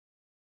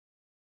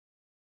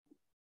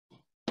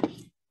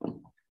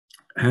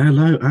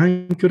Hello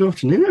and good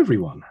afternoon,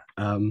 everyone.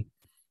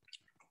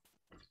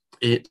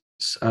 It's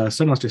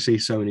so nice to see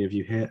so many of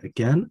you here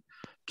again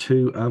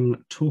to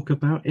talk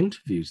about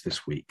interviews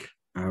this week.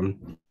 We're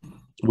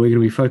going to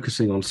be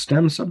focusing on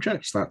STEM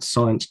subjects, that's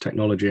science,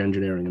 technology,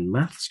 engineering, and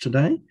maths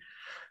today.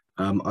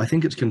 I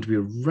think it's going to be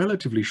a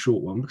relatively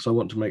short one because I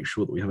want to make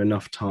sure that we have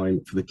enough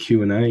time for the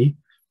Q&A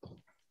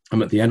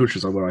at the end, which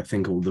is where I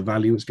think all the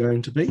value is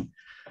going to be.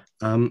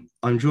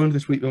 I'm joined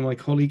this week by my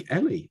colleague,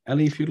 Ellie.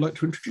 Ellie, if you'd like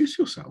to introduce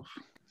yourself.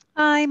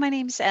 Hi, my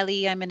name's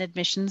Ellie. I'm an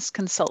admissions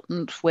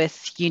consultant with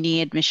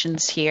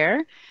UniAdmissions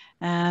here.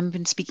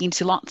 Been speaking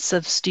to lots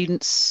of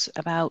students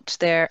about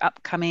their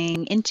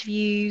upcoming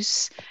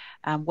interviews,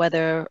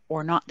 whether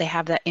or not they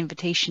have that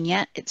invitation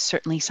yet. It's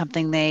certainly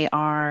something they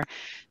are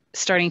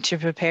starting to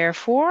prepare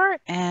for,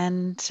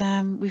 and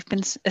we've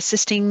been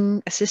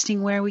assisting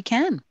where we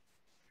can.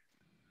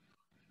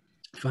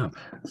 Fab.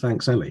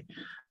 Thanks, Ellie.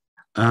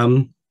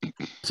 Um,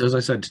 so as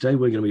I said, today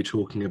we're going to be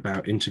talking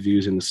about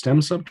interviews in the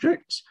STEM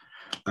subjects.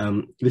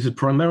 This is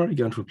primarily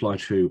going to apply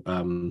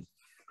to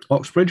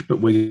Oxbridge, but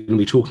we're going to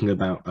be talking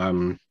about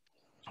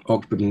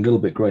Oxbridge in a little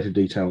bit greater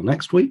detail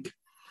next week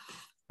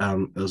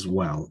as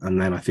well. And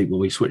then I think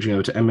we'll be switching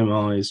over to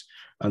MMIs,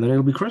 and then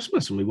it'll be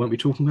Christmas, and we won't be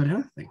talking about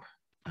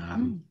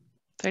anything.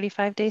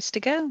 35 days to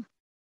go.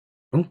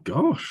 Oh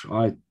gosh,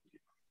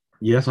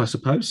 yes, I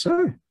suppose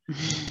so.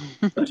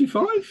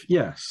 35?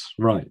 Yes,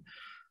 right.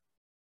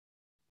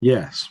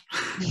 Yes.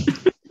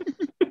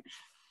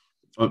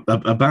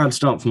 a bad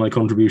start for my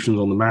contributions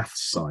on the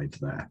maths side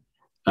there.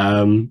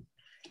 So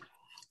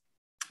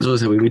as I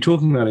said, we'll be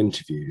talking about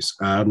interviews.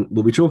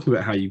 We'll be talking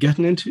about how you get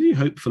an interview.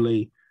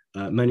 Hopefully,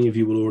 many of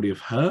you will already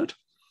have heard.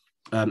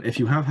 If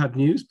you have had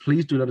news,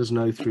 please do let us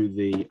know through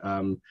the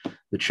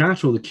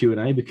chat or the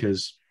Q&A,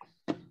 because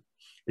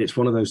it's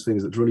one of those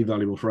things that's really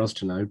valuable for us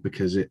to know,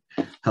 because it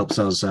helps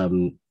us,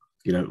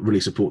 really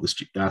support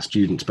our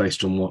students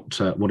based on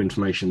what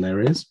information there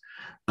is.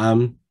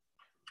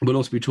 We'll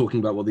also be talking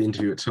about what the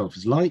interview itself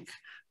is like.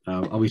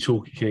 I'll be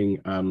talking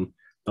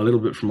a little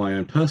bit from my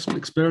own personal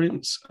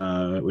experience,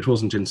 which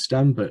wasn't in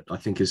STEM, but I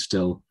think is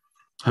still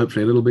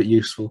hopefully a little bit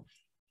useful.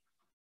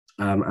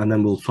 And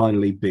then we'll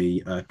finally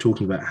be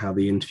talking about how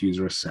the interviews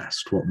are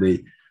assessed, what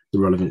the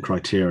relevant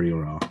criteria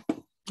are,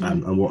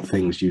 and what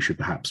things you should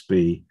perhaps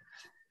be,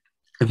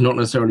 if not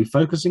necessarily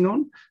focusing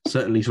on,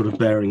 certainly sort of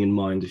bearing in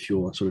mind if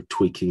you're sort of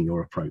tweaking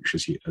your approach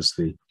as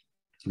the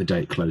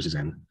date closes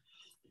in.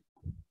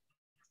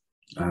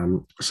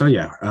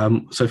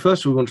 So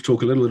first we want to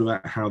talk a little bit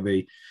about how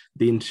the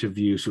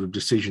interview sort of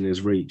decision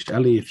is reached.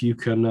 Ellie, if you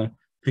can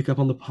pick up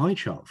on the pie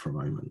chart for a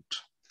moment.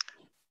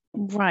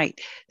 Right.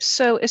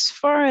 So as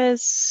far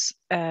as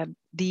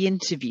the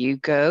interview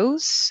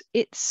goes,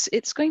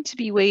 it's going to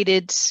be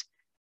weighted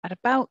at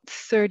about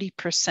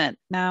 30%.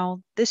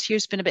 Now, this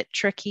year's been a bit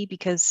tricky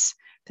because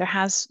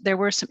there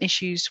were some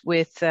issues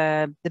with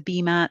the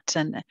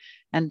BMAT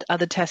and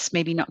other tests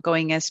maybe not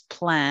going as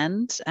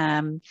planned.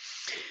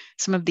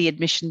 Some of the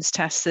admissions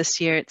tests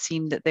this year, it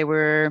seemed that there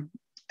were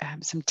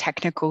some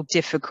technical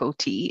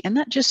difficulty, and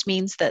that just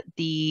means that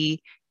the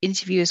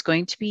interview is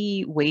going to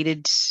be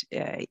weighted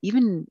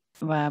even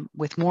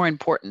with more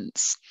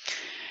importance.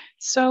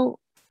 So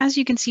as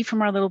you can see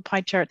from our little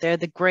pie chart there,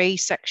 the gray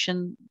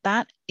section,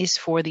 that is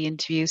for the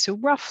interview. So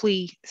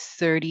roughly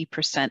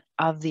 30%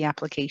 of the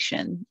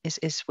application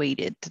is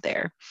weighted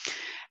there.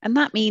 And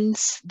that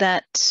means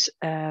that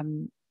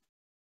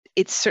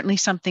it's certainly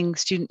something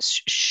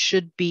students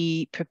should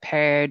be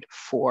prepared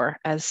for,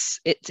 as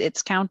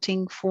it's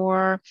counting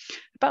for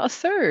about a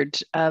third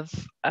of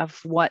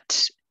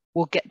what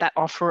will get that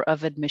offer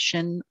of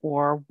admission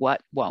or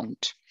what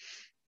won't.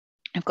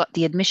 I've got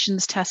the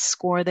admissions test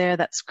score there.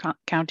 That's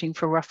counting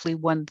for roughly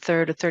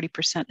 1/3 or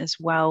 30% as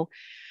well.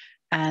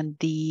 And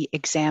the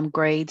exam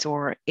grades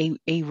or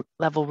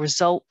A-level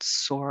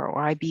results or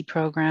IB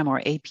program or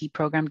AP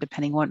program,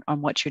 depending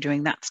on what you're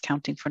doing, that's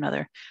counting for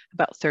another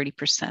about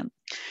 30%.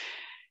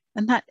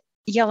 And that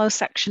yellow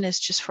section is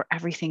just for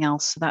everything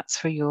else. So that's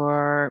for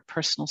your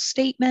personal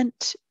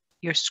statement,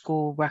 your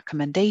school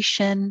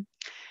recommendation,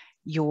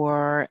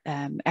 your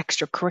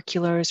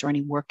extracurriculars or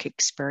any work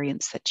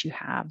experience that you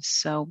have.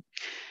 So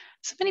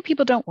many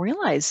people don't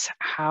realize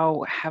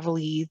how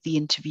heavily the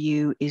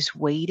interview is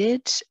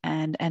weighted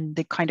and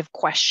the kind of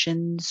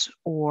questions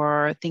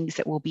or things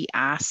that will be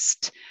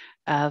asked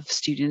of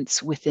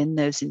students within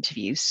those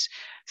interviews.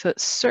 So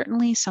it's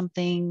certainly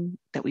something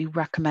that we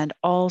recommend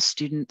all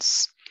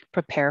students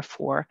prepare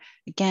for.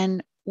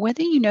 Again,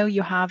 whether you know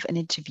you have an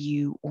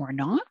interview or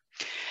not,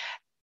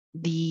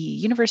 the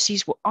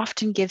universities will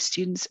often give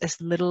students as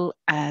little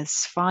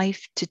as 5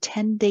 to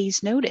 10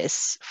 days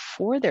notice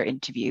for their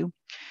interview.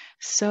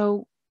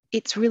 So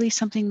it's really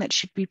something that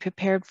should be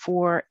prepared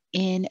for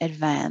in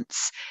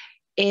advance.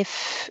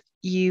 If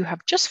you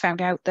have just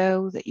found out,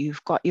 though, that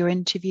you've got your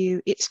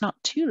interview, it's not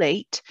too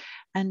late,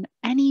 and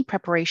any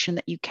preparation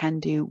that you can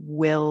do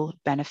will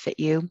benefit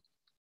you.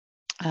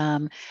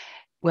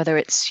 whether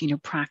it's,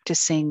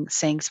 practicing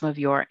saying some of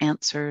your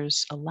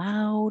answers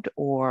aloud,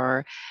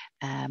 or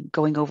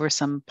going over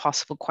some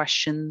possible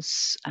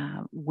questions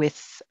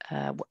with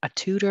a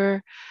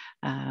tutor,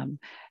 and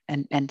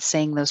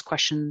saying those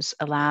questions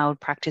aloud,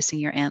 practicing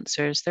your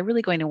answers. They're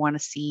really going to want to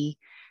see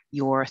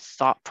your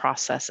thought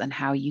process and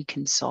how you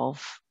can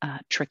solve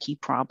tricky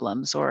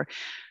problems, or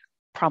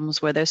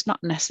problems where there's not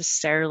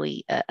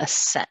necessarily a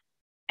set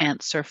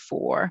answer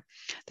for.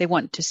 They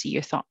want to see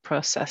your thought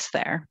process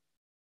there.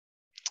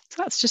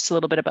 So that's just a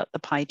little bit about the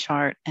pie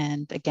chart,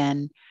 and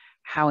again,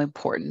 how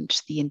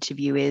important the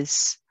interview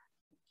is.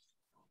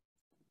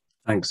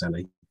 Thanks,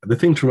 Ellie. The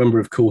thing to remember,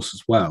 of course,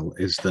 as well,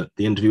 is that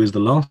the interview is the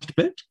last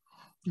bit.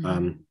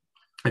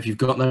 If you've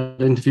got that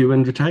interview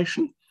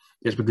invitation,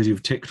 it's because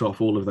you've ticked off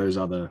all of those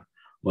other,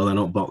 well, they're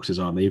not boxes,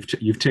 are they?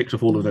 You've ticked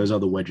off all of those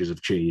other wedges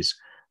of cheese.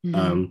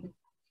 And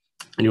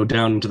you're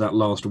down into that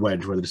last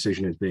wedge where the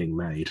decision is being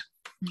made.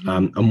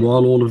 And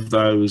while all of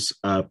those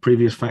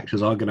previous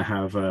factors are going to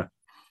have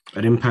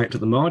an impact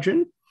at the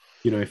margin,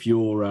 if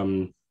you're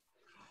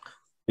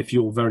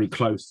very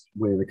close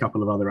with a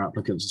couple of other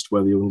applicants as to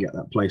whether you can get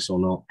that place or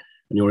not,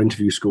 and your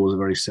interview scores are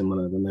very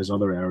similar, then there's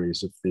other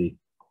areas of the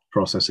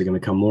process are going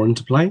to come more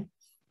into play.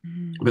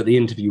 But the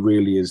interview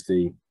really is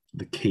the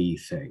key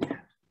thing.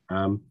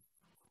 So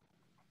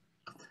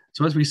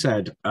as we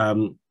said,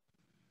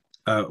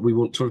 we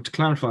want sort of to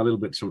clarify a little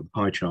bit some of the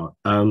pie chart.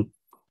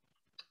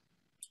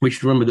 We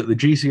should remember that the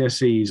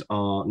GCSEs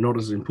are not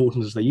as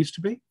important as they used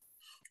to be.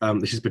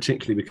 This is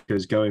particularly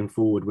because going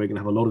forward, we're going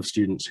to have a lot of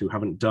students who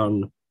haven't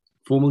done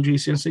formal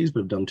GCSEs, but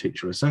have done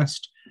teacher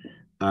assessed.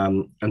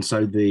 And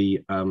so the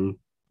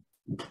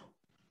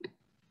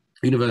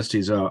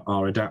universities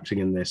are adapting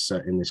in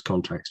this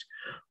context.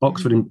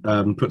 Oxford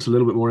puts a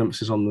little bit more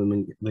emphasis on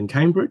them than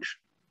Cambridge.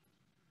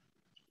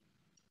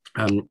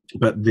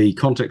 But the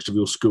context of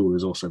your school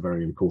is also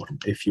very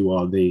important. If you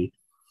are the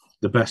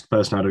best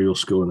person out of your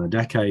school in a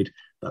decade,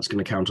 that's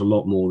going to count a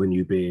lot more than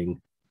you being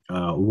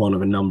one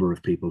of a number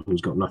of people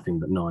who's got nothing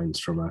but nines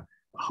from a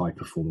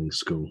high-performing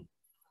school.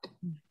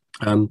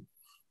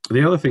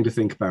 The other thing to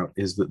think about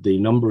is that the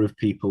number of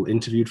people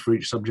interviewed for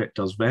each subject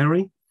does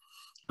vary.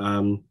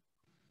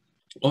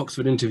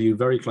 Oxford interview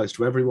very close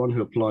to everyone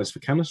who applies for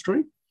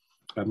chemistry,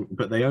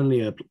 but they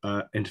only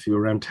interview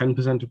around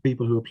 10% of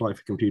people who apply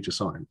for computer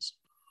science.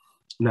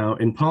 Now,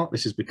 in part,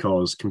 this is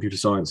because computer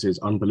science is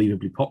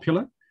unbelievably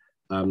popular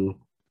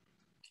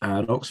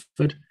at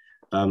Oxford.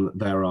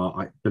 There are,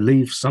 I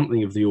believe,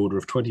 something of the order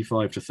of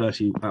 25 to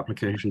 30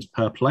 applications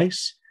per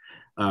place,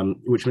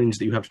 which means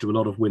that you have to do a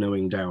lot of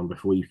winnowing down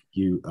before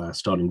you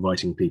start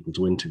inviting people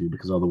to interview,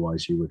 because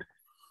otherwise you'll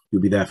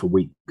be there for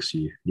weeks.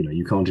 You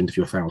can't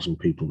interview 1,000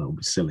 people. That would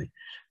be silly.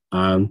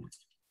 And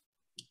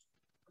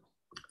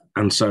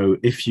so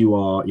if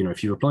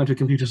you've applied for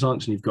computer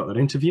science and you've got that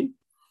interview,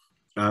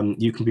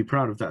 you can be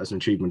proud of that as an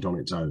achievement on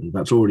its own.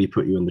 That's already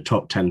put you in the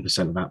top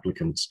 10% of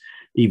applicants.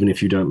 Even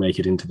if you don't make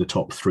it into the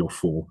top 3 or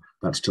 4,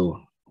 that's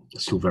still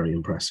very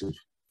impressive.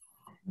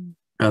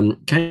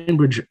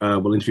 Cambridge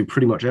will interview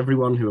pretty much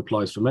everyone who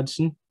applies for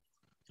medicine,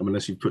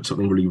 unless you put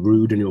something really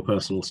rude in your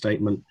personal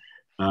statement.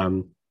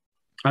 And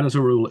as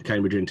a rule, at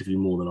Cambridge interview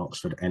more than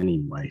Oxford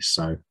anyway.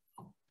 So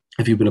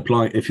if you've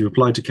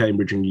applied to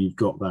Cambridge and you've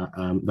got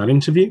that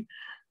interview,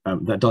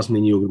 that does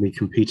mean you're going to be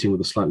competing with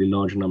a slightly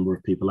larger number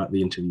of people at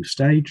the interview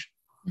stage,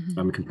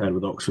 compared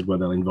with Oxford, where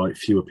they'll invite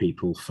fewer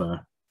people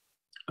for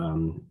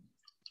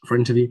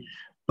interview.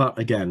 But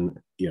again,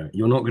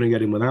 you're not going to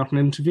get in without an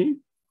interview.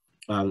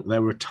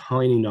 There were a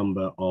tiny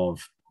number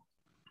of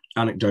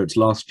anecdotes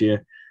last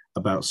year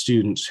about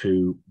students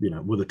who,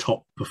 were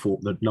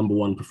the number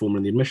one performer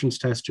in the admissions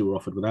test, who were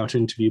offered without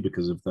interview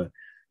because of the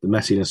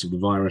messiness of the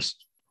virus.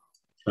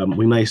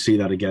 We may see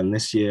that again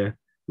this year,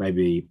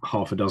 maybe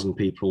half a dozen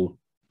people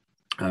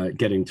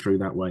getting through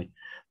that way.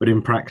 But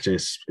in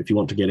practice, if you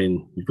want to get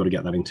in, you've got to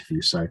get that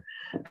interview. So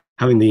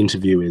having the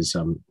interview is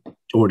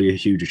already a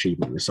huge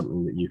achievement. It's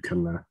something that you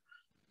can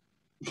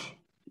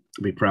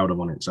be proud of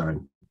on its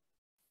own.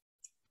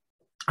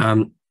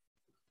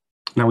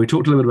 Now, we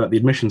talked a little bit about the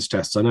admissions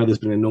tests. I know there's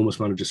been an enormous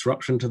amount of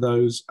disruption to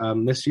those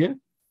this year.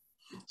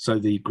 So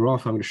the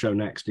graph I'm going to show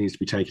next needs to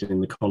be taken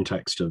in the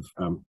context of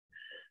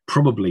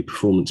probably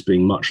performance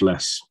being much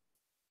less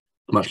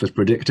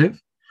predictive.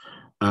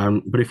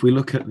 But if we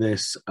look at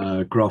this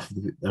graph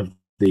of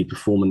the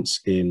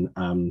performance in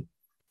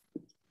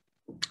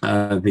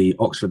the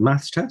Oxford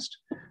Maths test,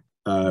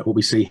 what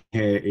we see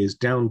here is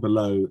down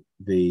below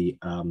the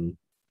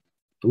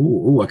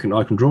I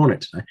can draw on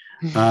it today.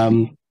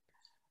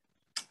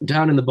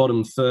 Down in the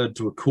bottom third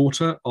to a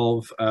quarter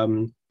of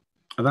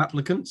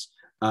applicants,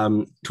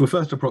 to a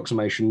first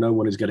approximation, no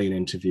one is getting an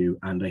interview,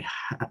 and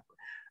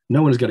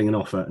no one is getting an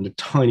offer, and a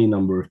tiny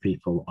number of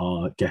people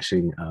are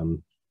getting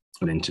an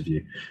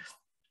interview.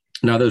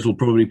 Now, those will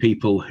probably be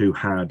people who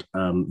had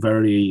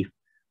very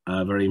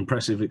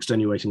impressive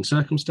extenuating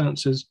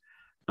circumstances,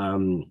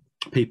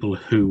 people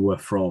who were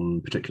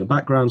from particular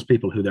backgrounds,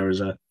 people who there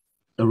is a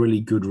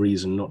really good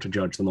reason not to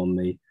judge them on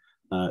the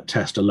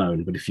test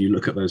alone. But if you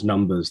look at those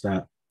numbers,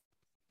 that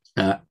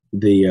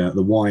the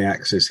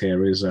y-axis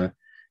here is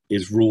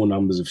raw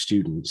numbers of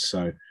students.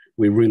 So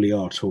we really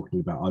are talking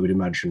about, I would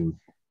imagine,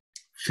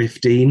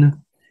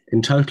 15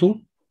 in total.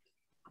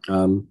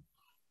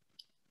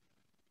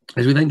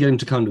 As we then get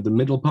into kind of the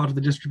middle part of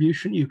the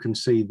distribution, you can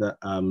see that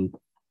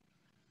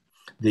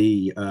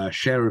the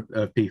share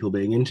of people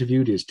being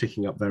interviewed is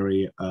ticking up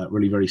really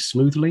very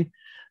smoothly,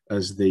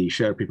 as the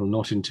share of people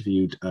not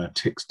interviewed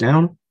ticks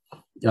down,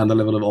 and the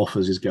level of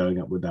offers is going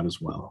up with that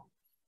as well.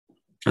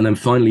 And then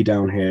finally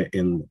down here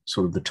in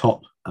sort of the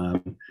top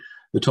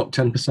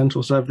 10%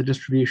 or so of the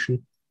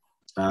distribution,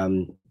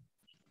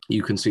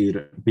 you can see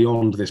that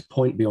beyond this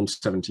point, beyond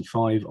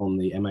 75 on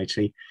the MAT,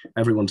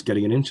 everyone's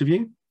getting an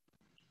interview.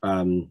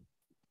 And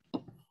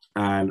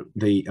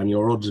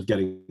your odds of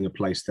getting a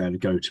place there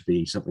go to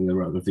be something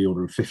of the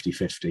order of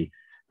 50-50.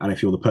 And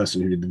if you're the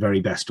person who did the very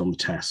best on the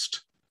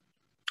test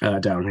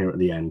down here at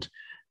the end,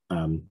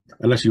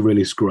 unless you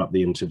really screw up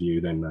the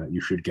interview, then you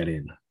should get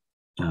in.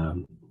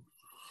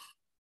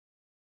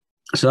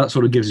 So that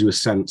sort of gives you a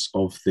sense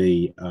of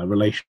the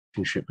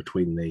relationship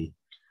between the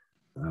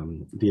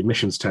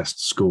admissions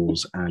test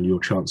scores and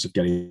your chance of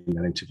getting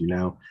an interview.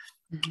 Now,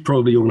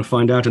 probably you're going to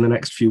find out in the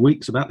next few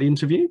weeks about the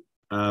interview.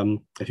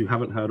 If you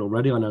haven't heard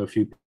already, I know a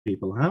few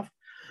people have.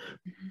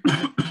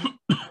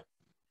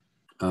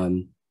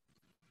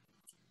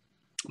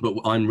 But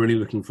I'm really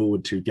looking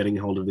forward to getting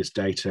hold of this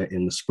data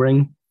in the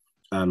spring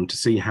to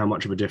see how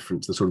much of a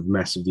difference the sort of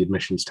mess of the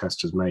admissions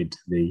test has made to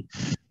the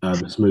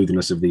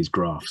smoothness of these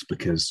graphs.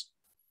 Because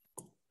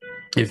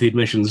if the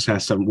admissions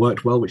tests haven't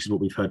worked well, which is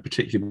what we've heard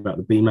particularly about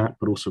the BMAT,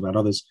 but also about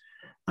others,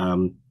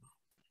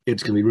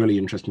 it's going to be really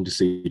interesting to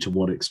see to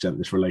what extent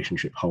this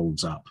relationship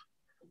holds up.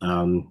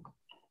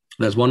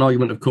 There's one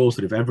argument, of course,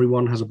 that if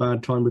everyone has a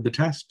bad time with the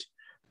test,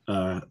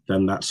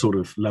 then that sort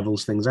of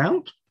levels things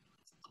out.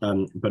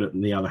 But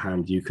on the other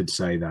hand, you could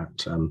say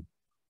that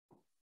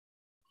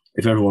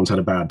if everyone's had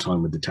a bad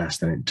time with the test,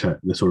 then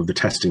the sort of the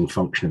testing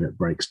function of it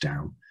breaks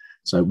down.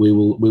 So we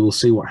will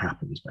see what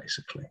happens,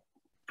 basically.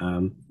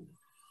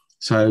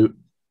 So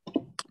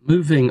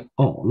moving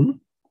on,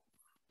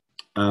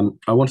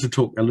 I want to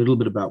talk a little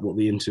bit about what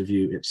the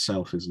interview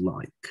itself is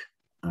like.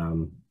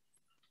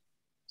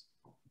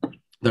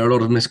 There are a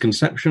lot of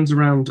misconceptions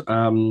around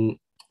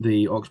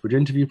the Oxbridge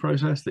interview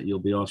process, that you'll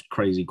be asked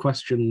crazy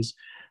questions,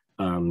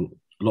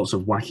 lots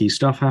of wacky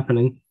stuff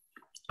happening.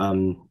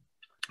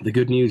 The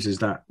good news is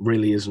that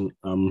really isn't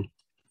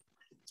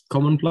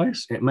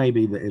commonplace. It may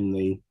be that in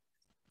the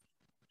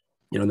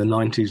in the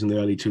 90s and the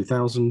early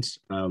 2000s,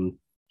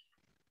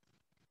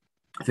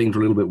 things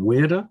were a little bit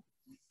weirder,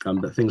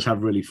 but things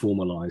have really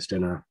formalized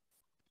in a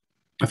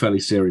fairly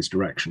serious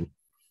direction.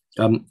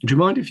 Do you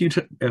mind if you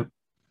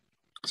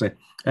say,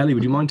 Ellie,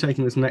 would you mind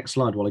taking this next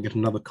slide while I get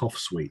another cough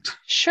sweet?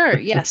 Sure,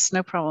 yes,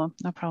 no problem,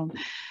 no problem.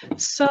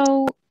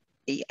 So,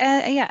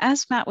 yeah,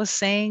 as Matt was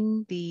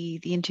saying, the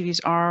interviews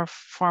are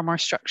far more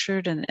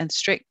structured and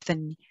strict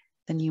than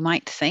you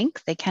might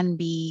think. They can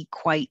be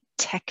quite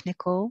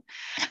technical.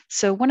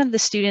 So one of the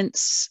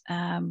students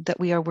that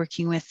we are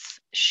working with,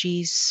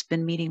 she's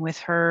been meeting with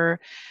her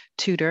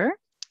tutor.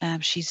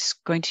 She's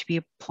going to be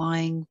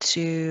applying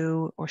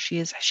to, or she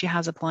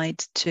has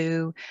applied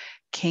to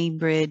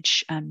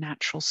Cambridge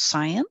Natural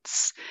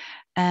Science.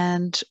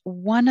 And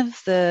one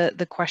of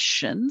the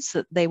questions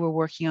that they were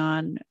working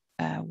on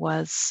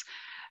was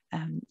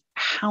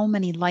how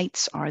many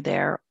lights are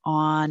there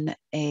on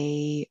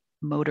a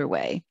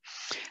motorway?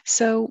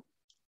 So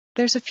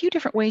there's a few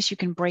different ways you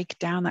can break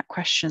down that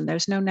question.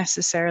 There's not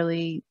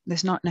necessarily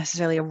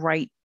a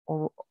right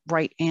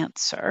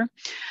answer,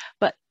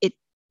 but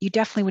you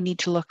definitely would need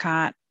to look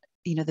at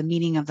the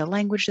meaning of the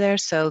language there.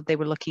 So they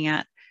were looking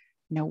at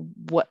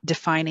what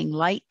defining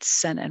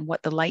lights and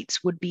what the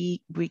lights would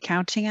be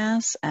recounting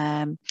as,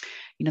 the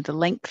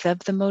length of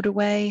the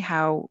motorway,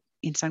 how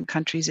in some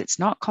countries it's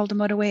not called a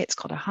motorway, it's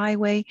called a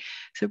highway.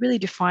 So really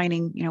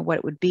defining, what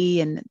it would be.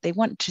 And they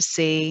want to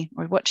see,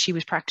 or what she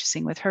was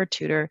practicing with her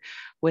tutor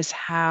was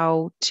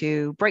how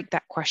to break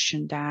that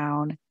question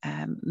down,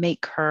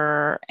 make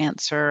her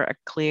answer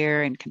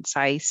clear and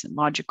concise and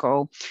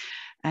logical,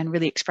 and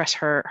really express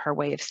her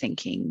way of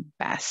thinking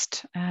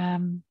best.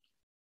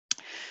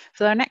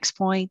 So our next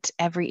point,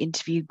 every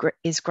interview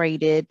is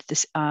graded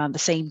the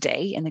same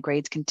day, and the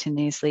grades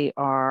continuously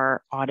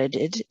are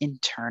audited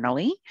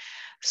internally.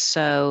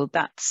 So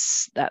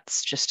that's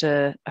just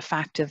a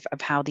fact of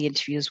how the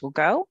interviews will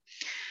go.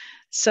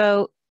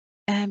 So,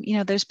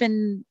 there's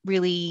been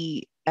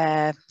really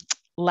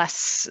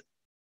less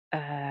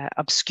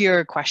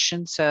obscure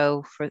questions.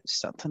 So for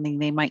something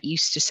they might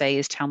used to say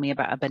is, tell me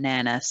about a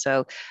banana.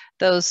 So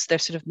they're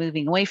sort of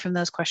moving away from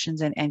those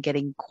questions and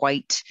getting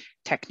quite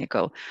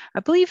technical. I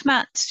believe,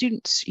 Matt,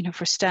 students,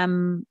 for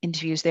STEM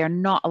interviews, they are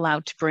not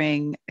allowed to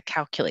bring a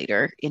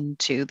calculator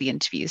into the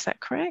interview. Is that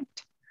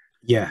correct?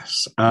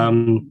 Yes.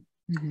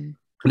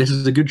 This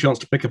is a good chance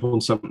to pick up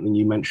on something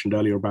you mentioned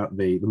earlier about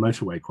the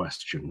motorway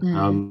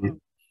question.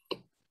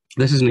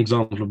 This is an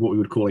example of what we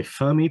would call a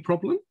Fermi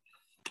problem,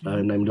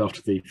 named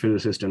after the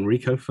physicist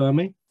Enrico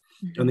Fermi.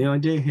 And the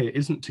idea here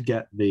isn't to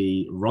get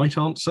the right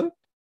answer,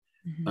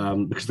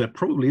 because there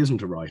probably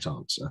isn't a right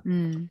answer.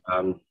 Mm.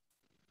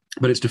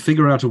 But it's to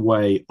figure out a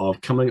way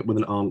of coming up with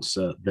an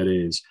answer that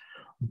is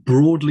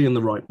broadly in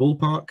the right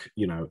ballpark.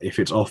 You know, if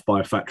it's off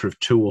by a factor of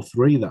 2 or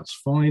 3, that's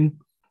fine.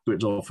 If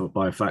it's off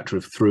by a factor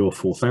of 3 or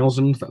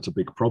 4,000, that's a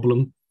big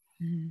problem.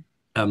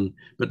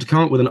 But to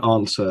come up with an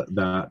answer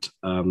that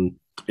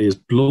is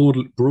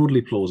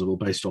broadly plausible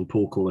based on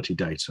poor quality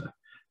data.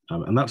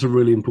 And that's a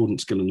really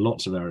important skill in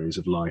lots of areas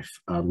of life,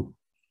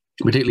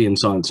 particularly in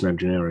science and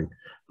engineering,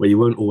 where you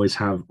won't always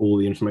have all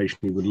the information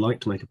you would like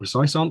to make a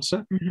precise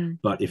answer.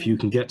 But if you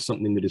can get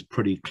something that is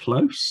pretty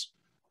close,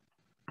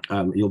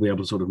 you'll be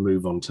able to sort of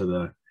move on to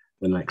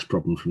the next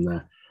problem from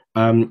there.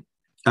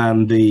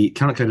 And the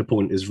calculator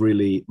point is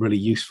really, really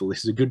useful.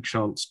 This is a good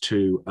chance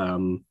to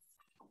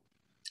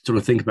sort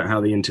of think about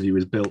how the interview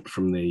is built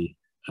from the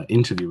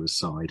interviewer's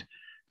side.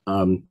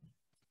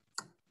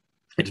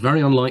 It's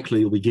very unlikely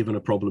you'll be given a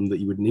problem that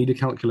you would need a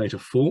calculator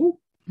for.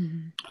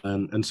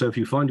 And so if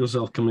you find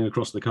yourself coming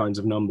across the kinds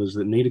of numbers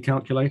that need a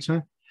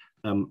calculator,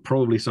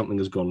 probably something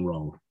has gone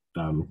wrong,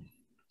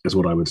 is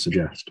what I would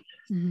suggest.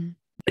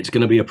 It's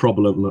going to be a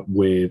problem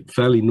with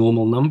fairly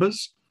normal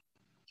numbers,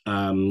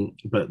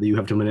 but you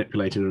have to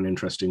manipulate in an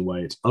interesting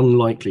way. It's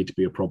unlikely to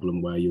be a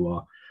problem where you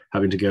are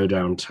having to go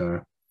down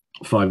to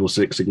 5 or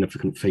 6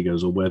 significant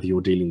figures, or whether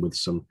you're dealing with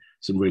some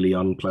really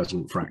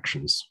unpleasant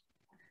fractions.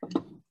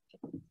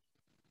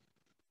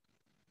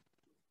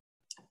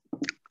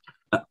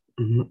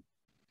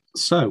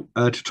 So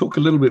to talk a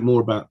little bit more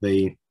about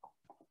the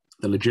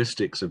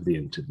logistics of the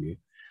interview,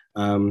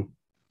 you'll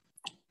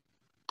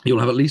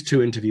have at least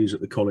 2 interviews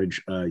at the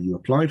college you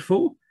applied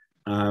for,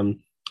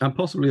 and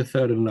possibly a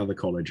third at another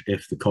college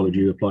if the college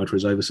you applied for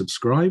is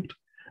oversubscribed.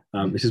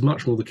 This is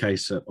much more the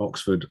case at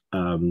Oxford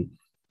than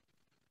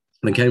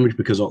Cambridge,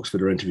 because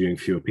Oxford are interviewing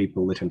fewer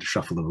people. They tend to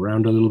shuffle them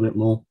around a little bit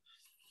more.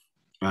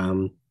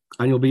 And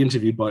you'll be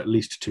interviewed by at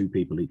least 2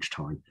 people each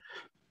time.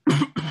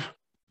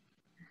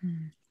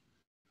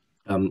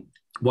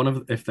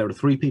 If there are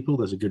 3 people,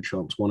 there's a good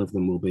chance one of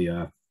them will be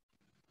a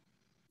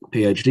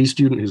PhD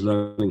student who's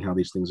learning how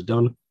these things are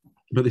done.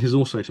 But this is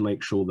also to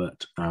make sure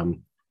that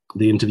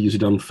the interviews are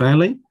done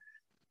fairly.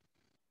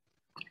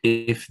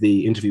 If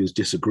the interviewers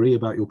disagree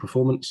about your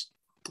performance,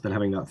 then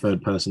having that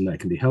third person there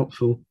can be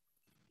helpful.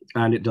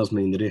 And it does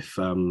mean that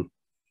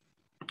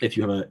if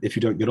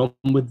you don't get on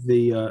with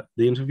the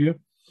interviewer,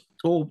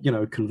 or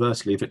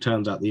conversely, if it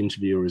turns out the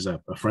interviewer is a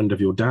friend of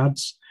your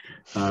dad's,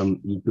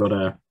 you've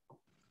got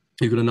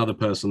another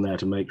person there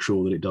to make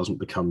sure that it doesn't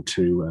become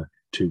too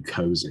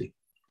cozy.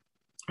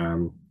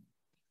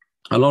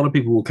 A lot of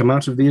people will come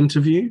out of the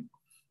interview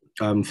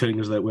feeling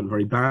as though it went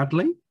very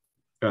badly,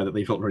 that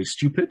they felt very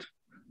stupid.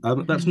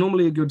 That's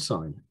normally a good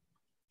sign.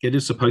 It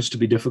is supposed to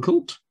be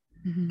difficult.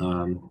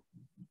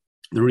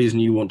 The reason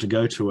you want to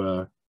go to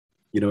a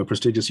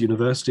prestigious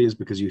university is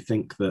because you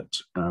think that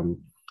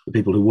the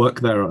people who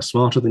work there are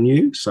smarter than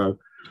you. So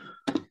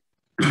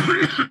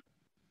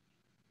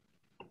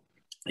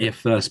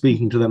if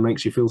speaking to them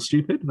makes you feel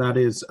stupid, that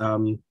is,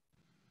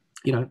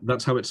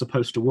 that's how it's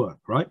supposed to work,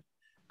 right?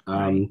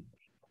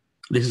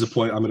 This is a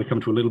point I'm going to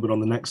come to a little bit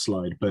on the next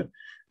slide. But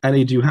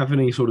Ellie, do you have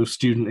any sort of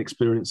student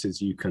experiences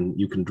you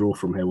can draw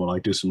from here while I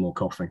do some more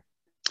coughing?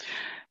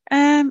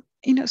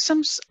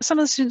 Some of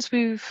the students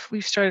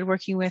we've started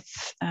working with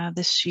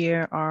this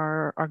year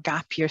are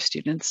gap year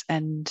students,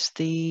 and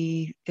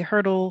the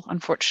hurdle,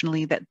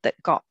 unfortunately, that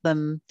got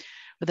them,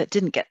 or that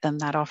didn't get them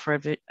that offer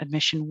of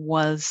admission,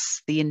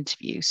 was the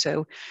interview.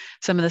 So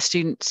some of the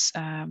students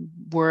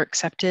were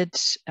accepted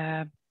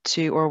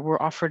or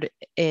were offered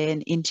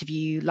an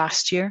interview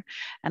last year,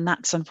 and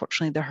that's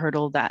unfortunately the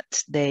hurdle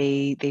that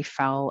they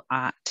fell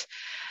at.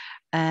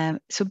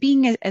 So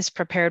being as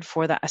prepared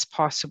for that as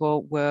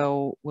possible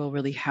will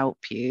really help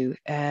you.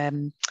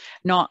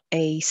 Not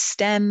a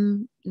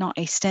STEM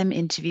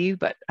interview,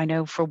 but I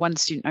know for one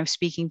student I was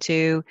speaking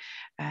to,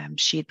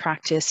 she had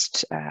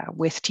practiced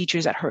with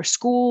teachers at her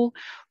school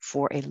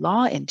for a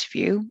law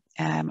interview.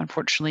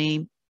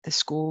 Unfortunately, the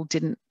school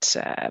didn't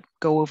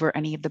go over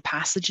any of the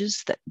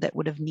passages that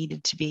would have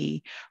needed to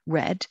be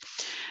read.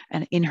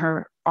 And in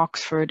her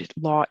Oxford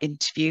law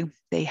interview,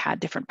 they had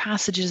different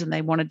passages and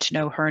they wanted to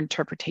know her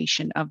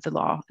interpretation of the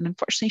law. And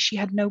unfortunately, she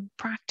had no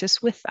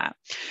practice with that.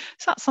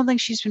 So that's something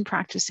she's been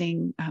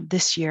practicing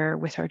this year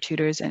with her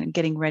tutors and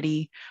getting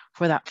ready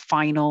for that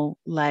final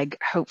leg.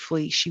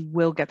 Hopefully, she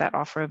will get that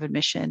offer of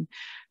admission.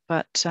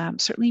 But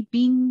certainly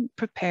being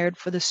prepared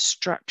for the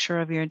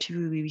structure of your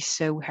interview will be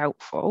so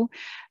helpful.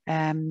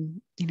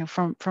 From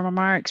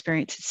our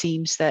experience, it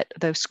seems that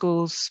those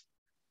schools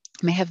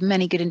may have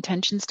many good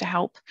intentions to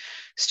help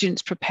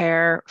students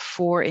prepare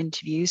for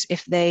interviews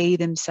if they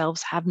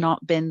themselves have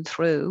not been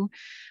through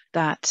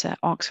that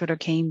Oxford or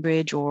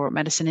Cambridge or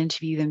medicine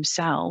interview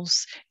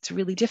themselves. It's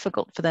really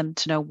difficult for them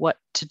to know what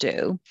to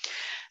do.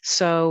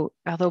 So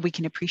although we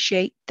can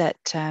appreciate that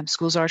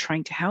schools are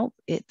trying to help,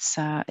 it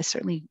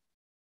certainly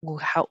will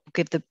help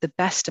give the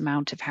best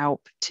amount of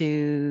help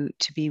to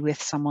be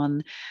with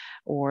someone,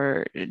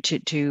 or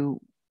to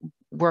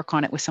work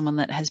on it with someone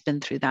that has been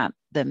through that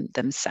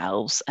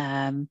themselves.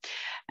 And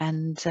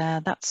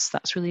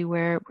that's really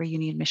where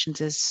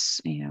UniAdmissions is,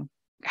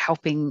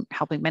 helping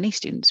many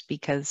students,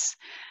 because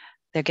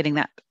they're getting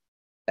that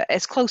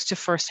as close to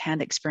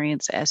firsthand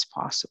experience as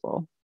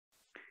possible.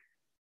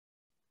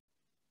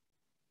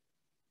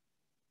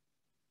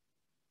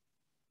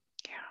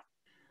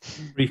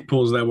 Brief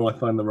pause there while I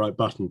find the right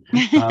button.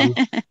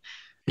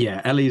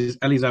 Yeah, Ellie's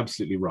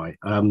absolutely right.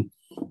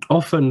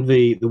 Often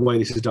the way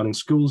this is done in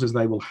schools is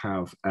they will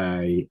have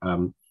a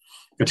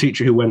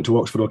teacher who went to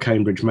Oxford or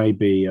Cambridge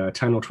maybe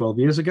 10 or 12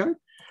 years ago,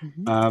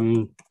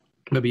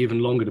 maybe even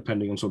longer,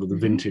 depending on sort of the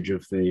vintage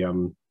of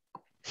the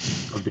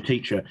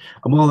teacher.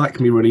 And while that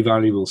can be really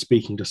valuable,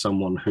 speaking to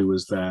someone who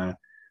was there,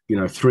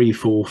 3,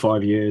 4,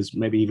 5 years,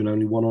 maybe even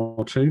only 1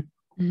 or 2,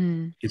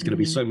 it's going to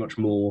be so much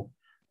more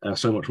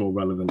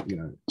relevant,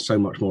 so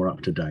much more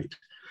up to date.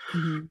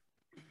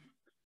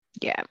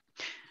 Yeah.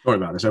 Sorry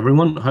about this,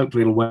 everyone.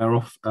 Hopefully it'll wear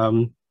off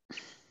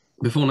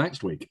before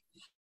next week.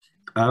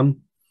 So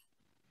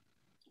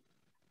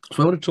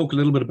I want to talk a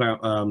little bit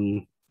about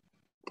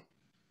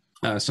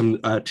some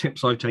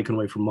tips I've taken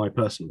away from my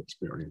personal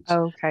experience.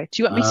 Okay.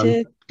 Do you want me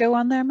to go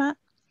on there, Matt?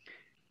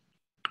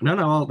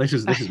 No. This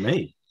is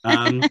me.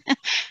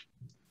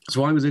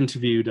 So I was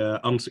interviewed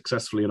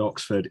unsuccessfully at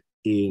Oxford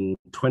in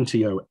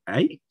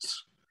 2008,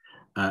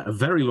 a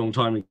very long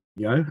time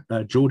ago.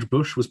 George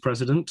Bush was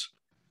president.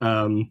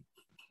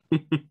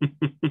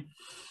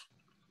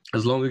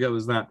 As long ago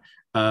as that.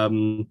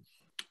 And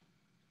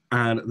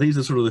these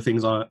are sort of the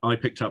things I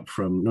picked up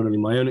from not only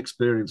my own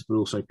experience, but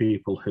also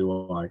people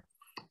who I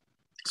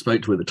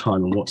spoke to at the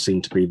time, and what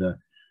seemed to be the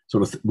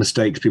sort of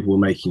mistakes people were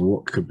making,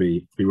 what could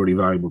be really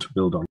valuable to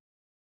build on.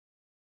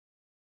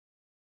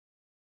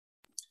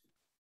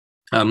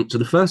 So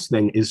the first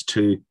thing is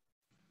to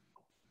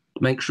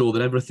make sure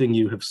that everything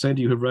you have said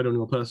you have read on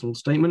your personal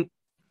statement,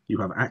 you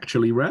have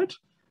actually read.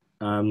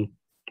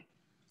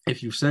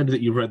 If you've said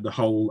that you've read the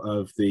whole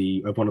of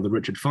one of the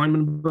Richard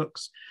Feynman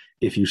books,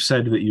 if you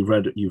said that you've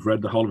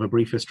read the whole of A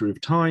Brief History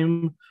of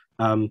Time,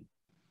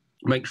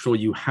 make sure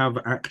you have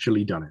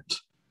actually done it.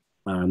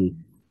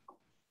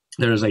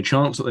 There is a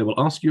chance that they will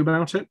ask you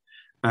about it,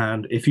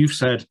 and if you've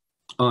said,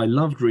 "I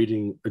loved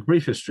reading A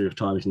Brief History of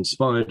Time, it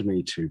inspired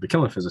me to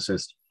become a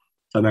physicist,"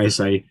 and they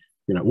say,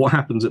 what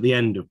happens at the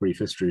end of Brief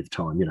History of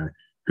Time?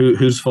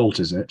 Whose fault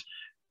is it?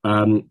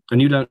 And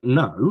you don't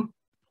know,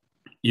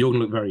 you're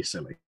going to look very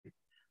silly.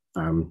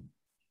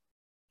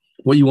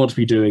 What you want to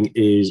be doing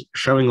is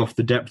showing off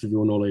the depth of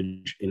your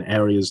knowledge in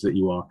areas that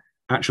you are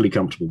actually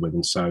comfortable with,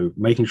 and so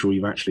making sure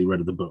you've actually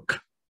read the book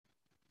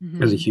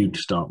is a huge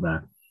start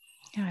there.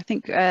 Yeah, I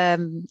think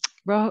Dr.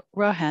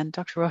 Rohan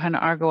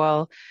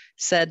Agarwal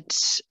said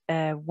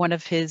one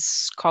of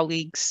his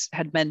colleagues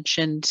had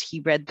mentioned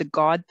he read The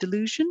God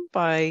Delusion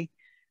by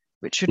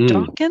Richard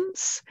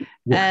Dawkins,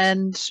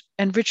 yes.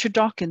 and Richard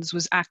Dawkins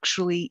was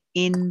actually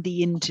in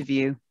the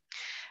interview.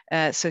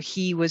 So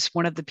he was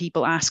one of the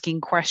people asking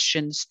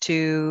questions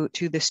to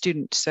the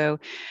student. So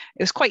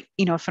it was quite,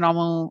 a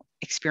phenomenal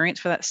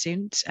experience for that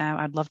student.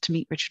 I'd love to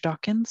meet Richard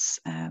Dawkins.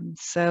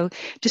 So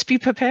just be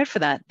prepared for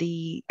that.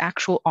 The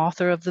actual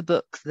author of the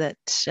book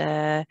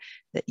that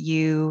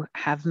you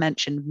have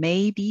mentioned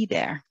may be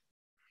there.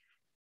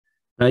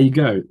 There you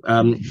go.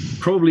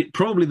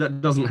 Probably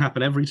that doesn't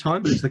happen every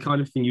time, but it's the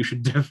kind of thing you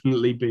should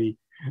definitely be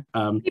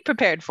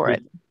prepared for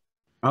it.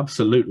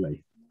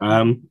 Absolutely.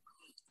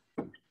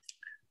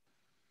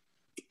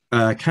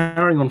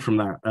 Carrying on from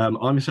that,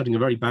 I'm setting a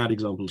very bad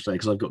example today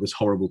because I've got this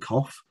horrible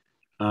cough.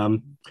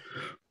 In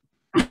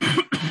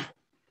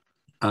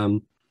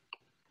the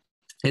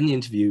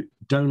interview,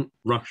 don't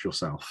rush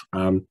yourself.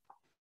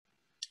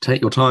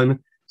 Take your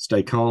time,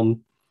 stay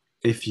calm.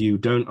 If you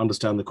don't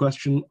understand the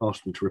question,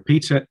 ask them to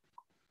repeat it.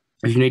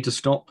 If you need to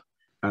stop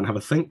and have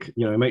a think,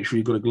 make sure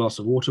you've got a glass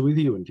of water with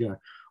you, and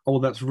oh,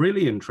 that's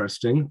really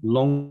interesting.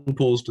 Long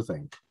pause to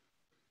think.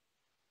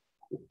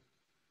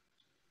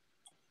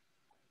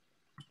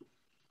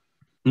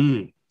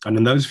 And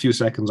in those few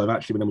seconds, I've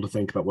actually been able to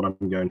think about what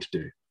I'm going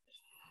to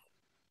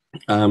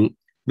do.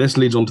 This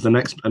leads on to the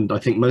next, and I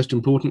think most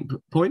important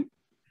point.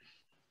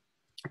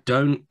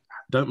 Don't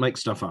make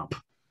stuff up.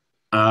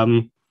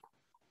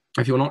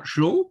 If you're not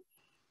sure,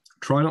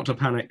 try not to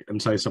panic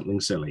and say something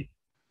silly.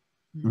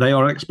 They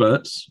are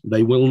experts.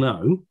 They will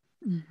know.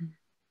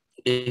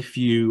 If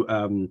you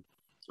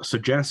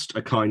suggest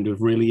a kind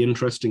of really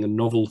interesting and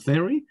novel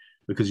theory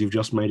because you've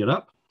just made it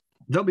up,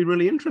 they'll be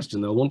really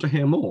interested. They'll want to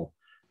hear more.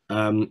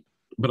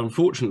 But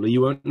unfortunately,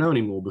 you won't know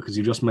anymore because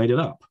you just made it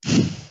up.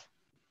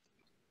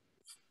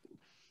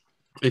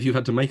 If you've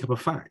had to make up a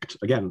fact,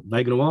 again,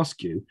 they're going to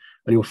ask you,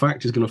 and your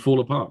fact is going to fall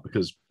apart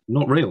because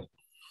not real.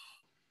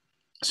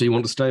 So you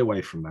want to stay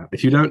away from that.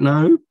 If you don't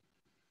know,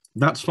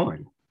 that's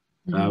fine.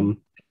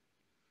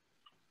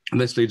 And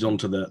this leads on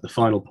to the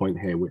final point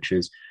here, which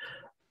is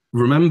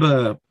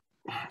remember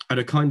at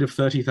a kind of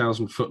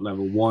 30,000 foot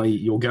level why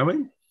you're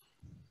going.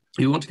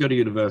 You want to go to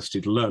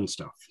university to learn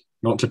stuff,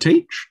 not to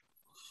teach.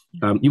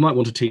 You might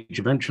want to teach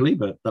eventually,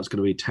 but that's going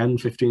to be 10,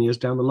 15 years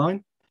down the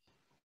line.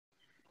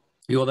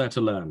 You're there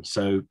to learn.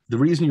 So the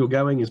reason you're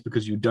going is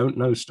because you don't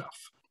know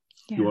stuff.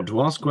 Yeah. You want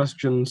to ask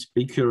questions,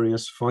 be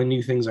curious, find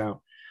new things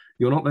out.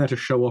 You're not there to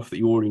show off that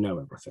you already know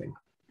everything.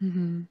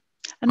 Mm-hmm.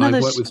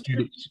 I've worked with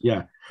students,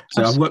 yeah.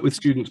 So I've worked with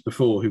students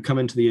before who come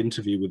into the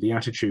interview with the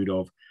attitude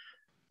of,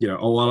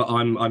 oh, well,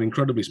 I'm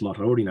incredibly smart.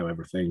 I already know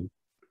everything.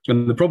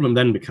 And the problem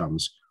then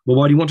becomes, well,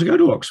 why do you want to go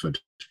to Oxford?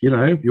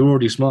 You're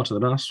already smarter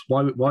than us.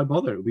 Why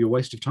bother? It would be a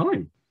waste of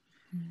time.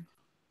 Mm.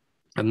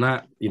 And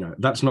that,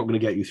 that's not going to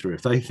get you through.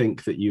 If they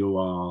think that you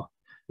are,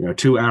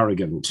 too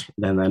arrogant,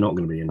 then they're not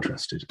going to be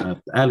interested.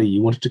 Ellie,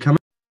 you wanted to come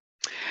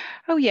in?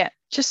 Oh, yeah.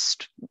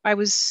 I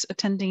was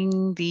attending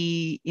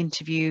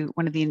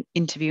one of the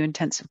interview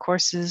intensive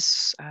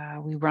courses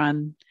we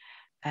run.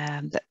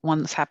 That one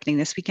that's happening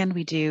this weekend.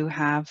 We do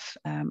have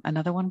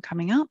another one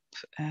coming up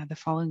the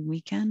following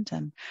weekend,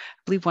 and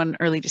I believe one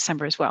early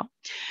December as well.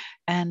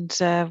 And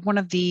one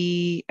of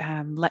the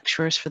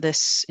lecturers for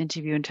this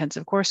interview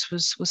intensive course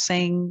was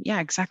saying, yeah,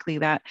 exactly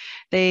that.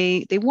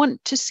 They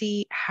want to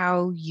see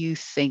how you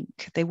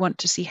think. They want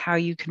to see how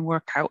you can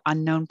work out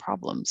unknown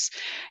problems.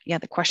 Yeah,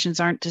 the questions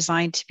aren't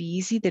designed to be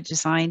easy. They're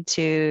designed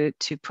to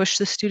push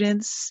the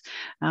students,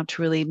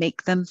 to really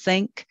make them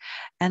think.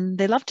 And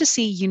they love to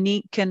see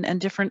unique and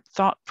different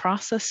thought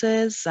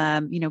processes,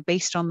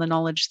 based on the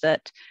knowledge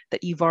that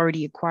you've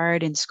already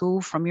acquired in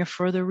school from your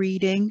further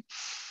reading.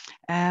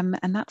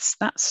 And that's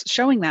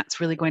showing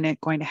that's really going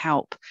to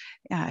help.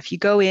 If you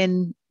go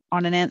in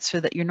on an answer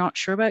that you're not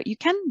sure about, you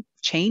can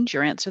change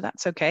your answer.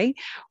 That's okay.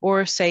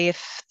 Or say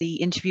if the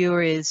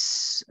interviewer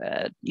is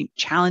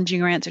challenging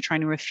your answer,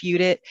 trying to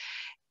refute it,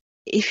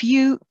 if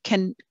you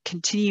can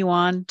continue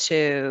on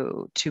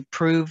to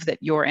prove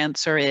that your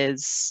answer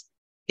is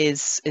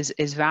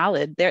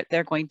valid,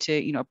 they're going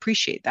to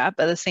appreciate that.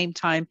 But at the same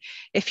time,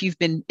 if you've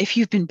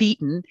been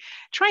beaten,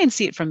 try and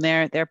see it from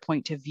their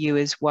point of view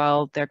as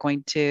well. They're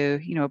going to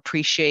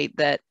appreciate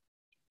that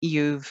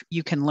you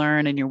can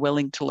learn and you're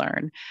willing to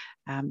learn.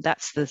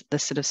 That's the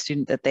sort of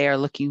student that they are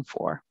looking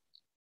for.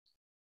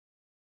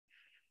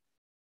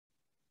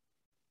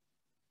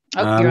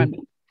 Oh, you're on.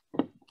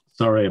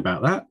 Sorry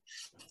about that.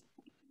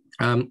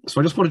 So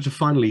I just wanted to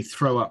finally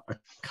throw up a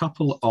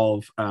couple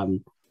of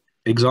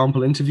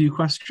example interview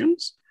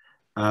questions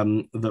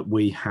that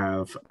we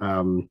have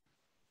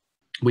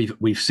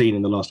we've seen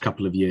in the last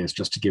couple of years,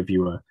 just to give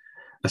you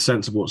a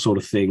sense of what sort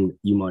of thing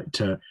you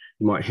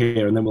might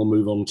hear, and then we'll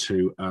move on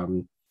to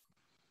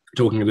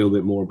talking a little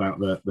bit more about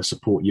the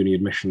support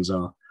UniAdmissions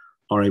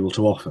are able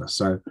to offer.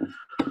 So,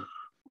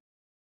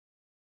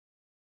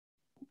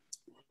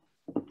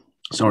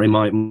 sorry,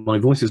 my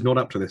voice is not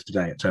up to this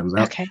today, it turns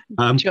out. Okay.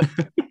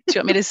 Do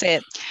you want me to say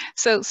it?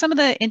 So some of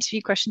the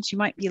interview questions, you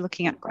might be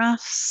looking at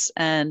graphs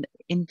and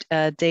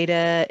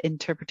data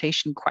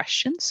interpretation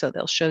questions. So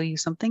they'll show you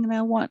something and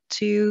they'll want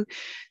to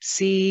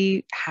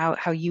see how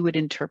you would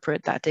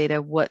interpret that data.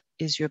 What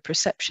is your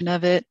perception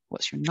of it?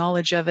 What's your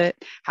knowledge of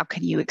it? How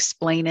can you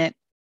explain it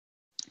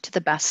to the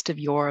best of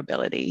your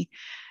ability?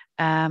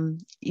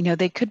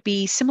 They could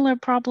be similar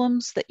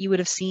problems that you would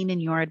have seen in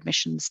your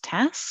admissions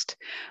test,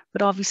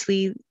 but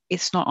obviously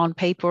it's not on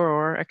paper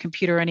or a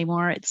computer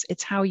anymore.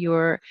 It's how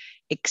you're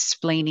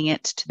explaining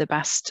it to the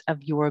best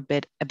of your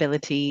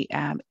ability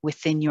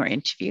within your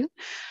interview.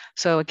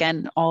 So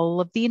again,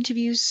 all of the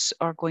interviews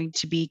are going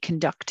to be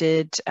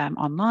conducted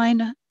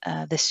online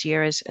this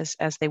year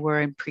as they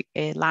were in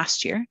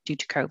last year due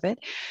to COVID.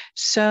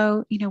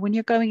 So, when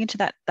you're going into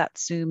that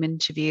Zoom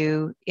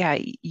interview, yeah,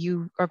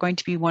 you are going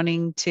to be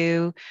wanting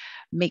to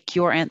make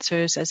your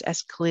answers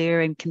as clear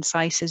and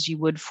concise as you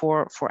would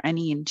for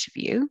any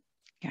interview.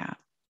 Yeah.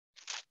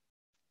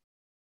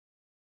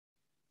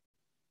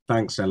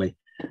 Thanks, Ellie.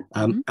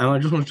 And I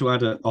just wanted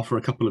to offer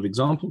a couple of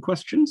example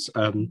questions.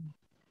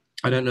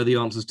 I don't know the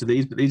answers to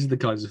these, but these are the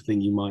kinds of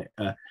things you might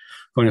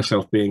find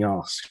yourself being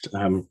asked.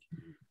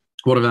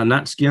 One of our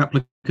NatSci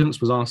applicants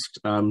was asked,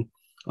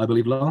 I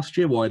believe last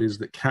year, why it is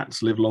that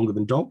cats live longer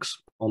than dogs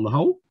on the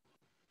whole.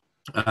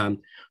 One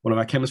of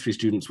our chemistry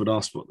students would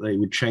ask what they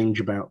would change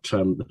about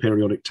the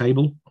periodic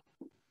table.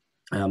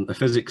 A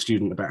physics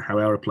student about how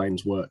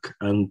aeroplanes work.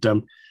 And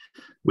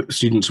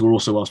students were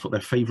also asked what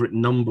their favorite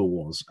number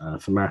was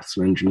for maths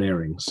and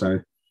engineering. So,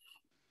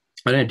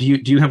 I don't know,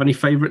 do you have any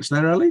favorites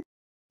there, Ellie?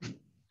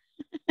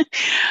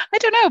 I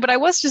don't know, but I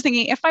was just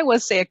thinking, if I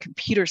was, say, a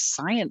computer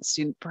science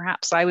student,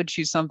 perhaps I would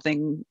choose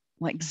something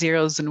like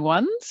zeros and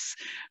ones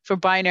for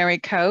binary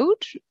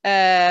code.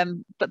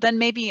 But then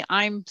maybe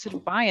I'm sort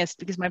of biased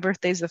because my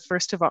birthday is the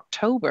 1st of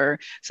October.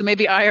 So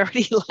maybe I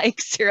already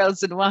like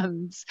zeros and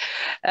ones.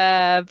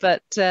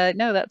 But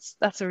no,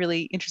 that's a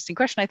really interesting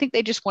question. I think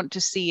they just want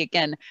to see,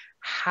 again,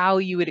 how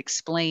you would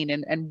explain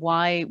and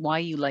why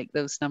you like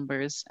those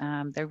numbers.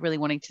 They're really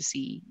wanting to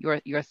see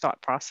your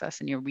thought process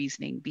and your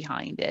reasoning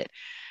behind it.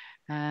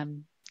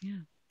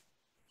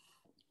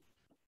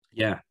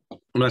 Yeah.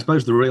 I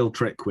suppose the real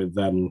trick with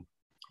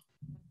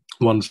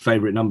one's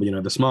favorite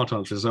number, the smart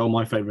answer is, oh,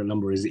 my favorite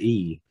number is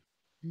E,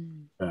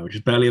 which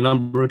is barely a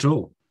number at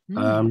all.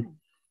 Now,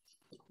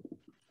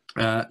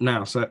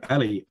 so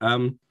Ellie,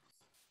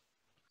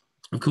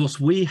 Of course,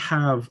 we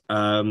have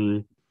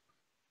a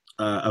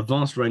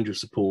vast range of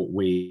support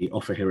we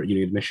offer here at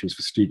UniAdmissions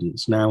for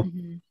students. Now,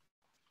 I'm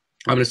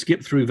going to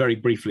skip through very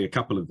briefly a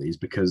couple of these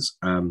because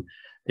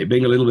it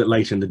being a little bit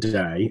late in the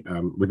day,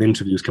 with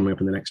interviews coming up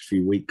in the next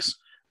few weeks,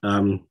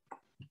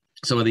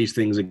 some of these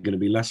things are going to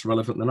be less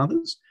relevant than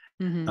others.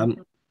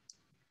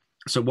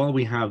 So while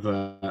we have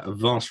a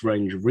vast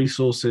range of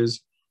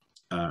resources,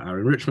 our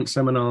enrichment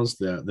seminars,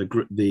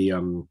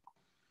 the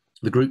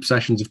group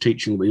sessions of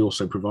teaching we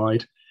also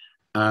provide,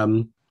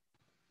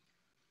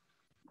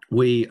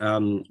 we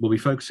will be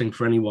focusing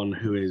for anyone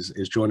who is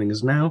joining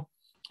us now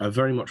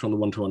very much on the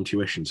one-to-one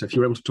tuition. So if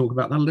you're able to talk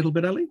about that a little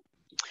bit, Ellie.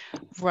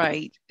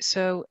 Right.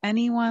 So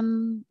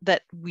anyone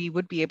that we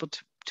would be able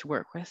to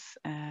work with,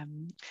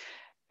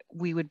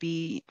 we would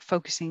be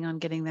focusing on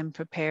getting them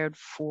prepared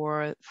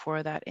for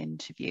that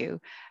interview.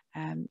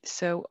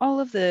 So all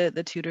of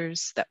the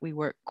tutors that we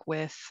work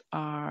with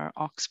are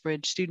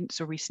Oxbridge students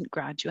or recent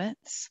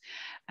graduates.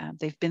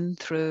 They've been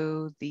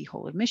through the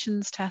whole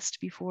admissions test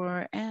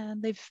before,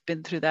 and they've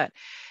been through that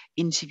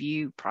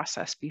interview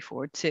process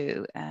before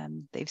too.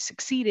 And they've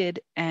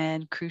succeeded,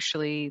 and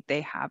crucially,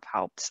 they have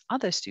helped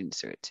other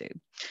students through it too.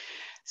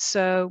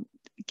 So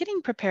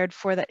getting prepared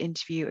for that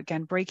interview,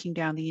 again, breaking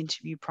down the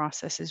interview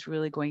process is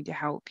really going to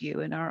help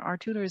you. And our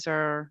tutors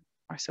are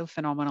so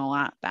phenomenal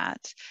at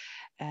that.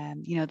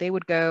 You know, they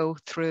would go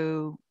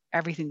through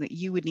everything that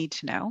you would need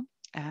to know.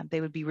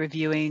 They would be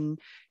reviewing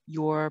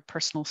your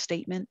personal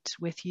statement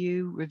with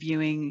you,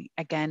 reviewing,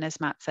 again, as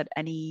Matt said,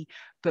 any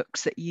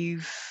books that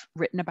you've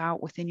written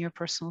about within your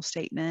personal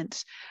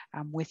statement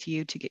with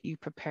you to get you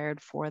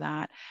prepared for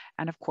that.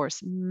 And of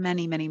course,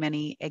 many, many,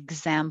 many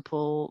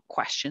example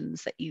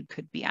questions that you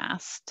could be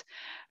asked,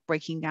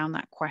 breaking down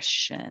that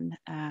question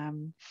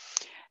and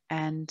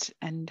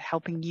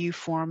helping you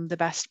form the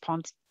best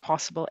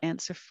possible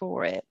answer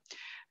for it.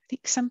 I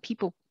think some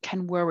people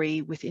can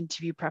worry with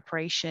interview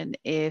preparation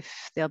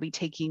if they'll be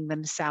taking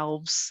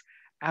themselves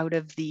out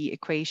of the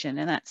equation,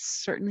 and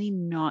that's certainly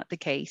not the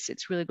case.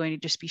 It's really going to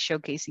just be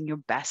showcasing your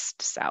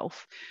best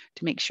self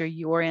to make sure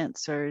your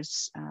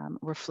answers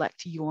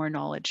reflect your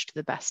knowledge to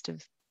the best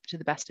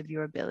of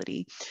your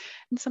ability.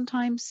 And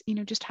sometimes, you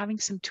know, just having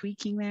some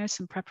tweaking there,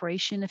 some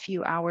preparation, a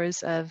few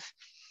hours of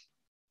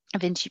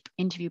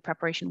interview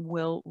preparation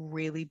will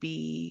really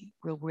be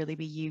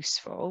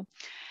useful.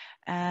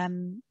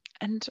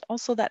 And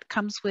also that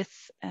comes with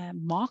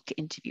mock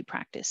interview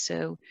practice.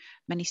 So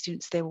many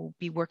students, they will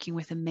be working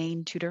with a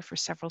main tutor for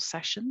several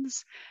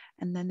sessions,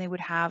 and then they would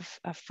have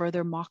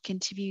further mock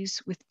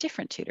interviews with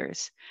different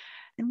tutors.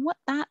 And what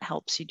that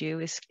helps you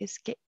do is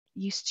get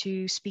used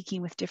to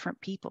speaking with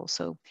different people.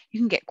 So you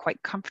can get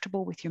quite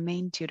comfortable with your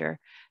main tutor.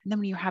 And then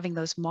when you're having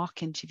those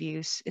mock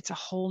interviews, it's a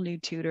whole new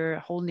tutor, a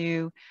whole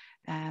new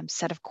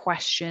set of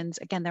questions.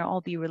 Again, they'll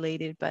all be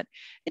related, but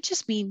it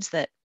just means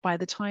that by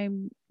the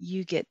time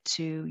you get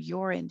to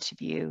your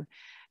interview,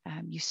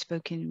 you've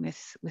spoken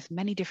with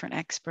many different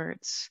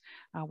experts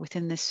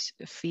within this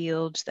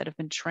field that have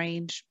been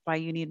trained by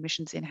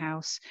UniAdmissions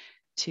in-house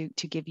to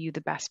give you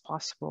the best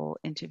possible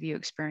interview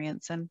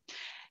experience. And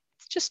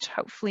it's just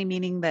hopefully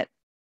meaning that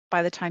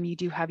by the time you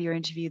do have your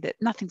interview, that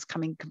nothing's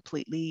coming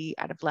completely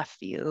out of left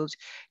field.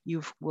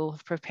 You will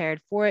have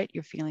prepared for it,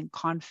 you're feeling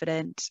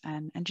confident,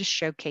 and just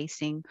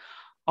showcasing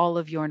all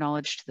of your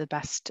knowledge to the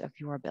best of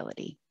your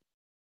ability.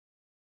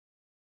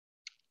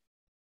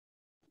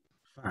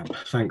 Fab.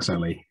 Thanks,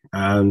 Ellie.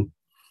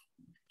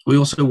 We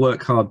also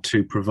work hard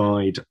to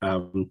provide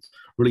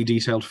really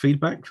detailed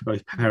feedback for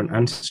both parent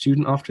and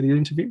student after the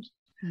interviews.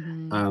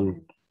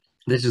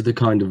 This is the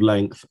kind of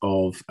length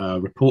of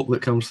report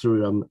that comes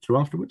through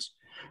afterwards,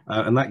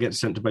 and that gets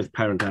sent to both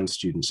parent and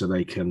student, so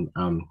they can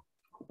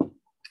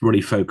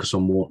really focus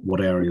on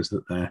what areas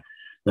that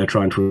they're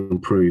trying to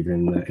improve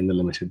in the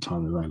limited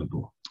time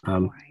available.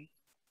 Right.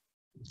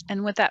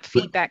 And with that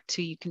feedback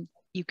too,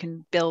 you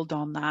can build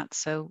on that.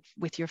 So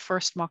with your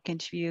first mock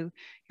interview,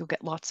 you'll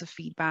get lots of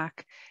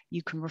feedback.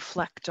 You can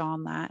reflect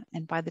on that.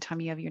 And by the time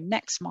you have your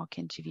next mock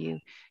interview,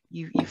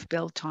 you've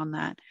built on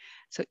that.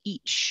 So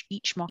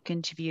each mock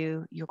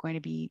interview, you're going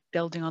to be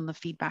building on the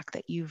feedback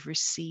that you've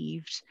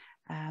received.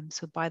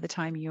 So by the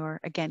time you're,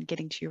 again,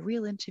 getting to your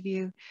real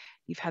interview,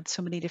 you've had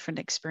so many different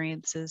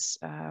experiences,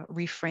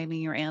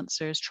 reframing your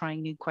answers,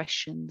 trying new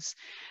questions,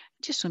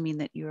 just to mean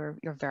that you're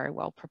very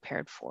well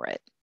prepared for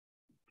it.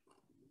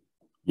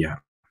 Yeah.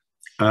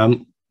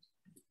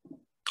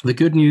 The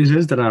good news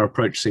is that our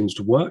approach seems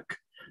to work.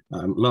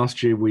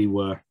 Last year, we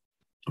were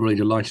really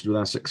delighted with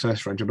our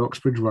success rate at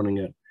Oxbridge, running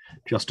at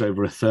just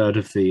over a third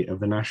of the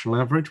national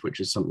average, which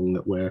is something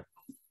that we're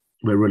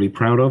really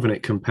proud of. And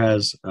it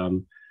compares,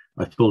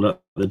 I've pulled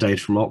up the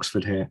data from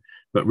Oxford here,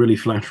 but really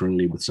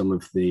flatteringly with some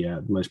of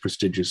the most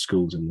prestigious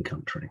schools in the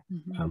country.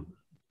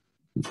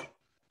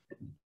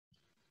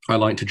 I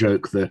like to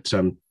joke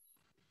that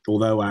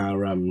although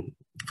our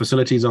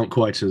facilities aren't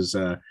quite as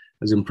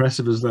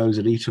impressive as those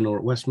at Eton or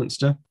at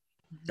Westminster,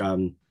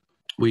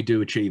 we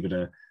do achieve at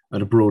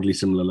a broadly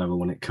similar level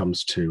when it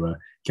comes to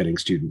getting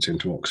students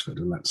into Oxford,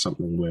 and that's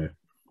something we're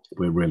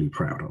really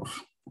proud of.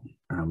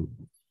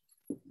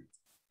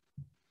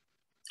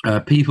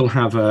 People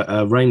have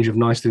a range of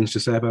nice things to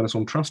say about us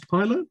on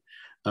Trustpilot.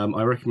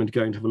 I recommend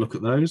going to have a look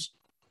at those,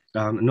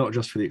 not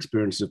just for the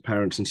experiences of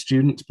parents and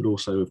students, but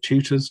also of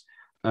tutors,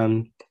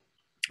 and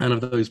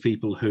of those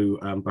people who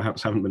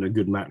perhaps haven't been a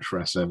good match for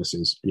our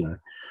services. You know,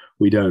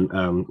 we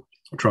don't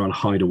try and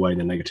hide away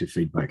the negative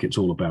feedback. It's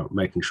all about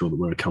making sure that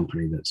we're a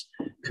company that's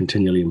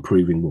continually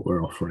improving what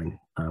we're offering.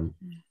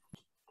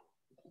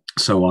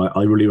 So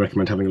I really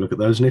recommend having a look at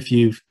those. And if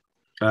you've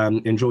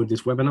enjoyed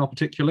this webinar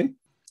particularly,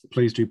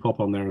 please do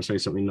pop on there and say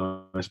something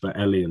nice about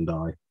Ellie and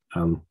I.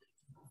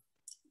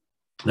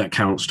 That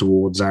counts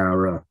towards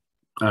our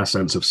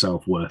sense of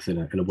self-worth in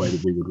a way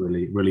that we would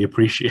really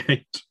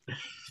appreciate.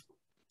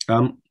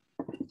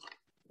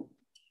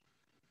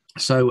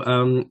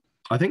 So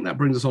I think that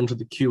brings us on to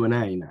the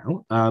Q&A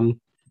now. I'm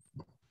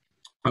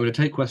going to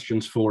take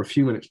questions for a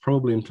few minutes,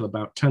 probably until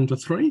about 10 to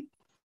 3,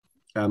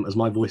 as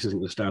my voice isn't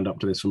going to stand up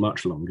to this for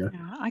much longer.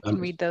 Yeah, I can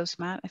read those,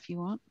 Matt, if you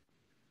want.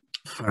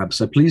 Fab.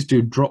 So please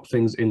do drop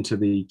things into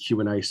the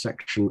Q&A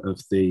section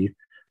of the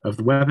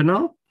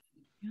webinar,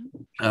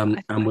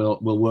 and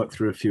we'll work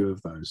through a few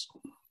of those.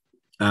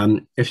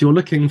 If you're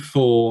looking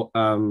for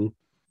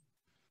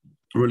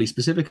really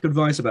specific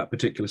advice about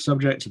particular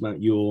subjects, about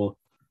your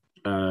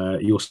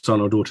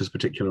son or daughter's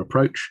particular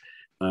approach,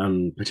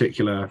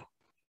 particular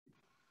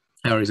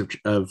areas of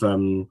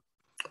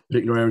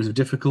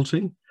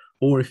difficulty,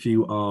 or if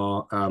you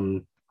are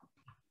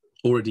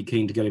already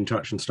keen to get in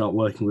touch and start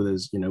working with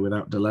us,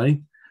 without delay,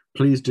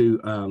 please do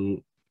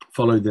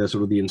follow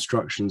the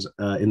instructions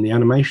in the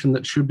animation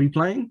that should be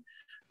playing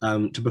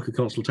to book a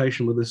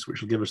consultation with us, which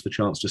will give us the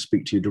chance to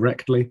speak to you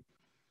directly.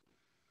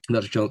 And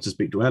that's a chance to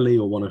speak to Ellie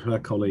or one of her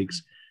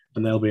colleagues,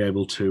 and they'll be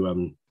able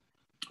to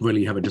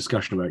really have a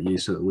discussion about you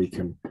so that we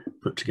can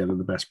put together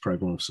the best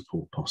program of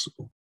support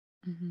possible.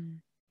 Mm-hmm.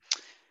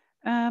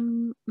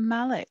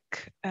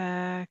 Malik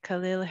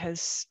Khalil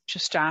has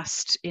just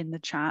asked in the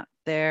chat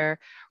there,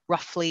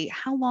 roughly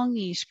how long are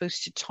you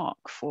supposed to talk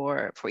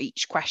for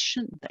each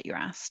question that you're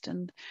asked?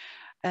 And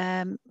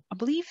I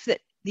believe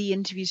that the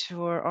interviews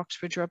for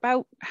Oxbridge are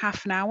about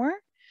half an hour.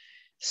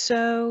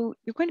 So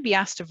you're going to be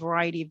asked a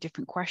variety of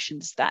different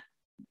questions. That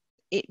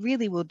it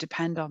really will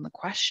depend on the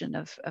question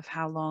of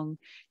how long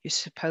you're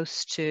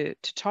supposed to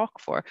talk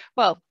for.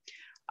 Well,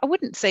 I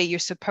wouldn't say you're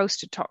supposed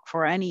to talk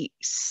for any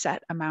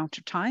set amount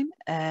of time.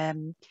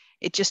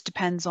 It just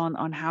depends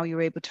on how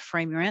you're able to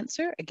frame your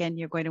answer. Again,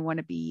 you're going to want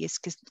to be as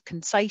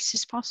concise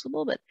as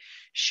possible, but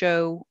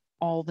show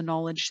all the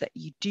knowledge that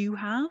you do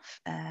have.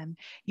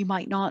 You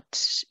might not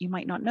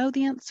know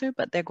the answer,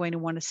 but they're going to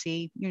want to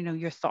see,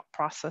 your thought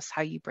process,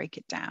 how you break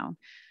it down.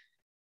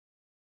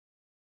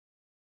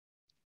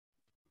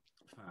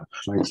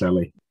 Thanks,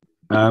 Ellie.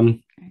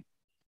 Okay.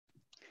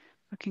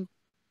 I can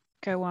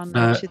go on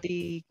to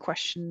the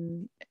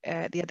question,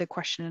 the other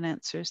question and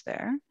answers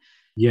there.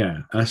 Yeah.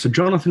 So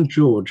Jonathan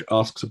George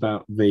asks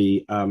about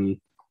the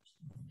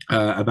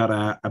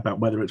about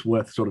whether it's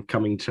worth sort of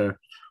coming to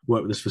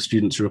work with us for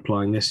students who are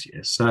applying this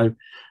year. So,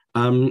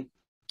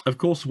 of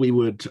course, we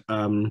would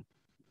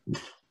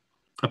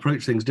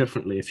approach things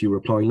differently if you were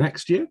applying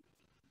next year.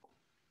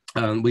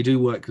 We do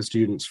work with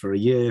students for a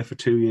year, for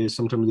 2 years,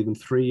 sometimes even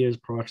 3 years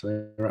prior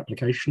to their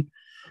application.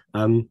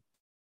 And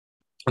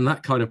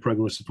that kind of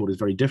program of support is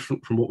very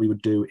different from what we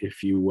would do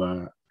if you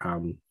were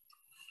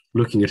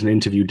looking at an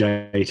interview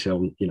date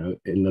on,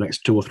 in the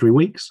next 2 or 3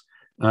 weeks.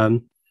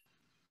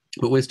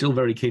 But we're still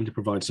very keen to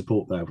provide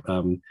support there,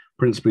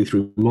 principally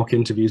through mock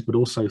interviews, but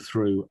also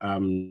through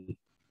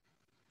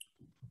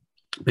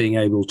being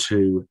able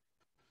to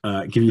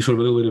give you sort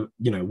of a little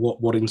bit of,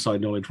 what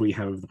inside knowledge we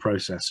have of the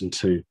process, and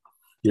to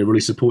really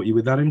support you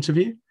with that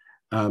interview.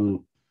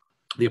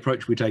 The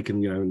approach we take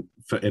in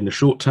the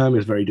short term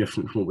is very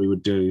different from what we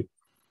would do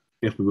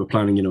if we were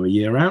planning a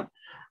year out.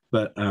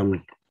 But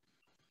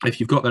if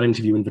you've got that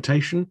interview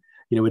invitation,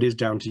 it is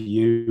down to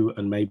you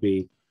and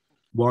maybe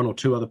 1 or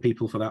 2 other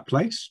people for that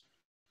place.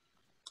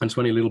 And so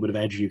any little bit of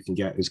edge you can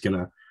get is going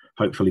to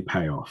hopefully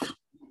pay off.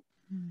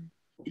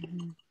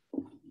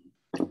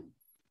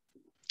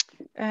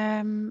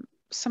 Mm-hmm.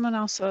 Someone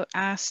also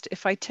asked,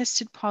 if I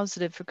tested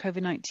positive for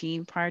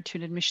COVID-19 prior to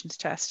an admissions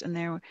test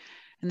and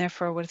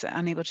therefore was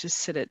unable to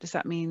sit it, does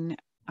that mean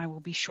I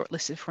will be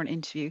shortlisted for an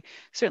interview?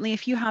 Certainly,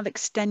 if you have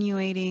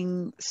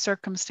extenuating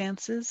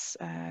circumstances,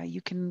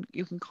 you can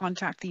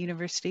contact the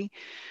university.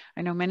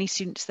 I know many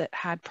students that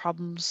had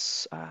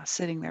problems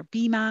sitting their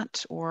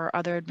BMAT or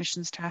other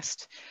admissions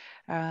tests.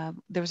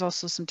 There was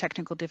also some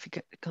technical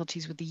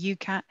difficulties with the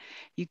UCAT.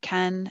 You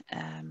can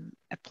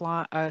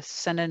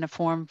send in a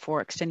form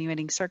for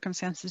extenuating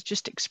circumstances.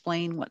 Just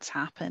explain what's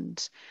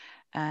happened,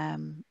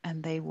 and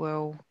they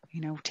will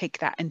take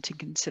that into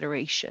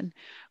consideration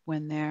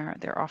when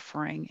they're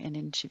offering an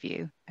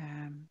interview.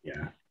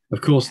 Yeah,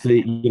 of course,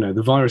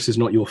 the virus is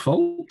not your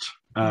fault,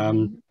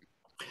 and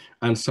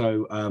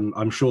so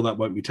I'm sure that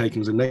won't be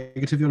taken as a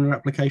negative on your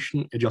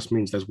application. It just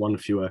means there's one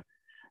fewer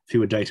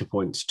data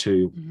points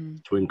to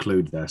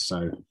include there.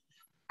 So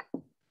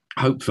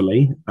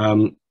hopefully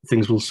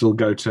things will still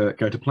go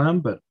to plan,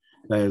 but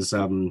there's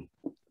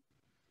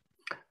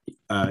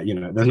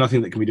there's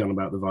nothing that can be done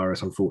about the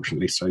virus,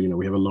 unfortunately. So,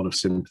 we have a lot of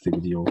sympathy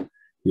with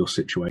your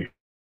situation.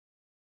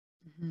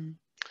 Mm-hmm.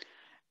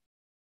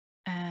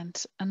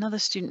 And another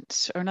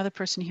student or another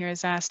person here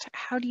has asked,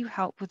 how do you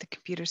help with the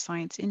computer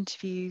science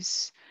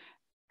interviews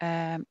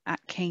at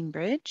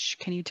Cambridge?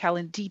 Can you tell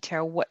in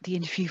detail what the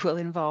interview will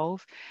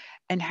involve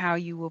and how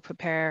you will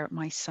prepare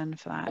my son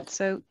for that?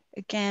 So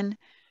again,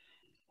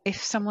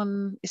 if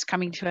someone is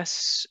coming to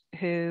us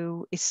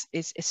who is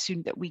a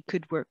student that we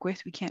could work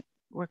with, we can't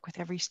work with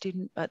every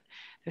student, but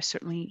they're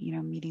certainly,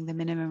 meeting the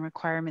minimum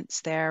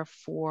requirements there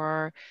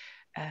for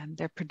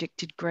their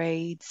predicted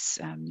grades.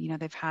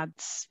 They've had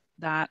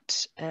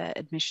that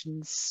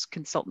admissions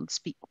consultant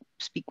speak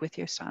with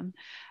your son.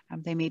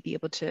 They may be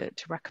able to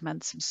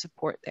recommend some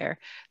support there.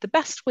 The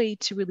best way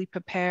to really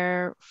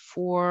prepare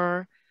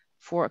for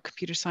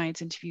computer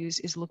science interviews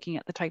is looking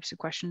at the types of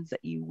questions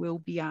that you will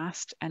be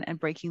asked and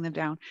breaking them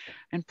down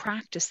and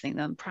practicing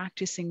them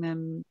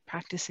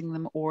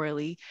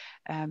orally.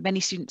 Many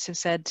students have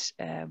said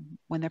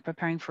when they're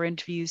preparing for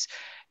interviews,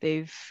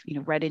 they've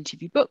read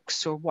interview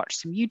books or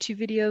watched some YouTube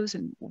videos,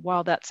 and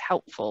while that's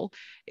helpful,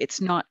 it's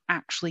not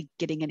actually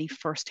getting any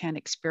firsthand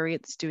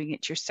experience doing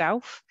it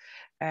yourself.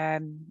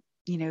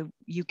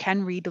 You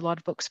can read a lot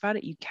of books about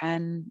it, you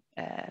can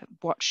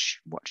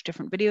watch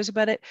different videos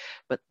about it,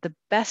 but the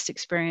best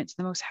experience,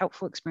 the most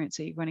helpful experience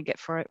that you're going to get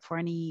for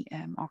any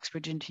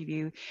Oxbridge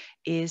interview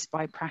is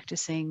by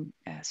practicing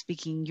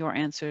speaking your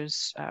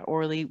answers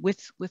orally with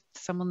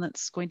someone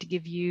that's going to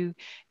give you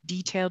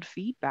detailed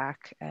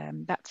feedback.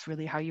 That's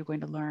really how you're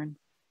going to learn.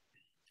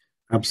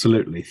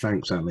 Absolutely,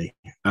 thanks, Ali.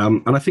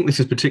 And I think this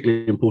is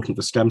particularly important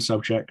for STEM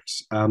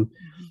subjects.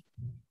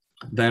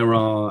 There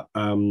are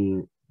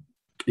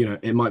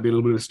it might be a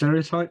little bit of a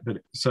stereotype, but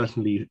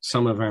certainly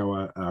some of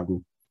our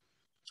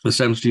the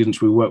STEM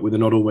students we work with are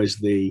not always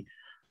the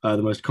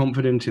most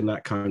confident in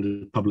that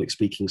kind of public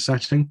speaking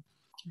setting.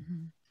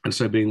 Mm-hmm. And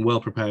so being well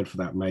prepared for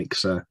that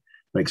makes a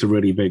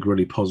really big,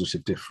 really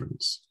positive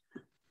difference.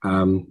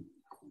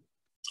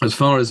 As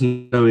far as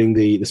knowing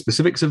the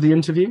specifics of the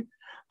interview,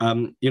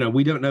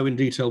 we don't know in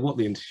detail what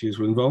the interviews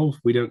will involve.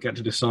 We don't get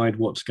to decide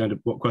what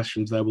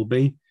questions there will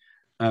be.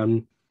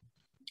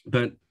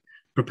 But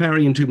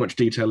preparing in too much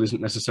detail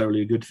isn't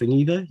necessarily a good thing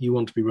either. You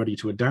want to be ready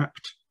to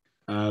adapt.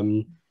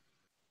 You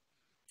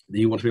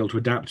want to be able to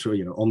adapt to,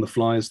 on the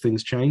fly as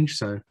things change.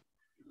 So,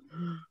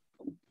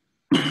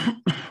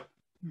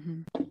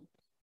 mm-hmm.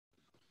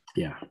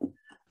 Yeah,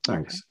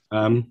 thanks.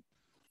 Okay.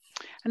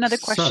 Another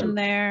question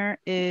there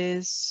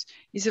is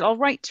it all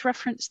right to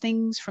reference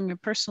things from your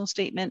personal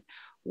statement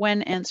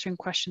when answering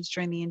questions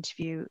during the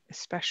interview,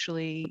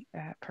 especially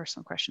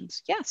personal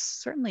questions? Yes,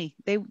 certainly.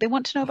 They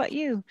want to know about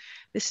you.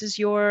 This is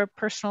your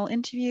personal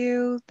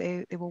interview.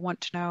 They will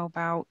want to know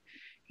about,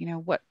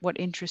 what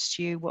interests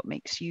you, what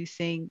makes you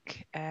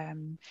think.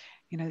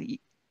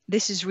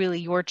 This is really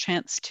your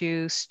chance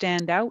to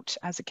stand out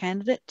as a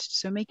candidate.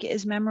 So make it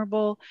as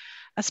memorable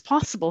as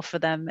possible for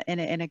them in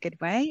a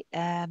good way,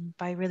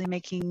 by really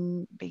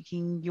making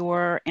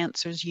your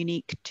answers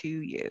unique to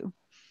you.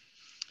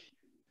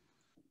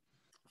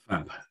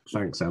 Fab.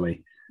 Thanks,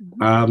 Ali.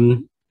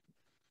 Mm-hmm.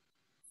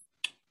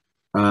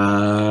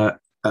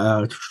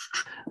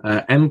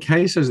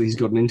 MK says that he's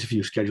got an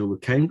interview scheduled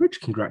with Cambridge.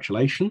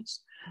 Congratulations.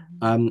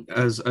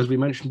 As we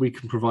mentioned, we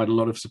can provide a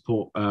lot of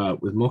support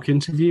with mock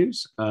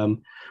interviews.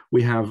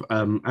 We have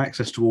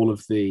access to all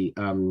of the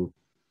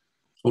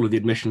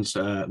admissions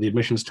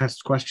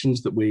test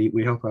questions that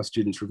we help our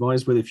students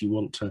revise with if you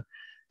want to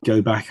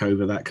go back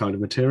over that kind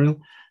of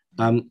material.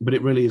 But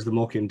it really is the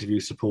mock interview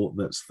support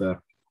that's the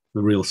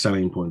real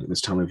selling point at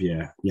this time of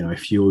year.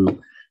 If you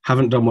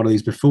haven't done one of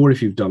these before,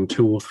 if you've done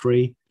 2 or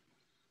 3,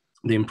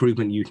 the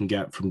improvement you can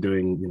get from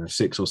doing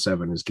 6 or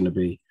 7 is going to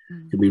be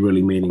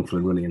really meaningful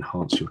and really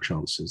enhance your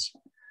chances.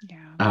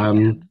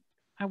 Yeah.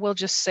 I will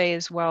just say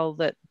as well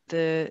that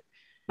the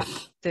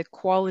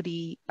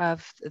quality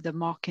of the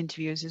mock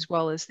interviews, as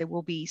well as they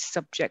will be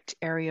subject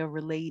area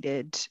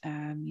related,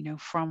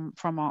 from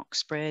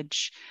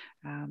Oxbridge.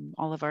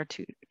 All of our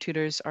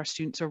tutors, our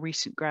students are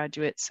recent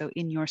graduates, so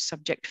in your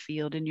subject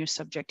field, in your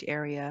subject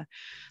area.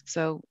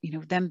 So,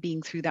 them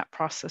being through that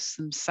process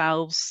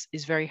themselves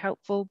is very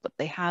helpful, but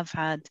they have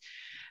had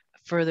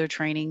further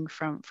training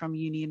from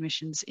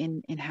UniAdmissions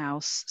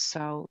in-house.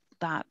 So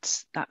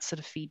that sort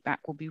of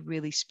feedback will be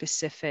really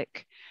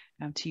specific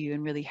to you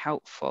and really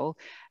helpful.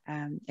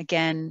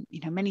 Again,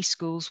 many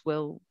schools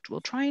will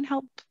try and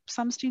help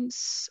some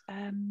students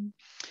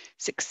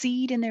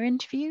succeed in their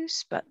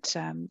interviews, but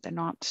they're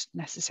not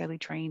necessarily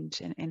trained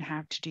in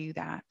how to do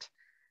that.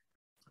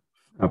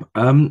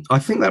 I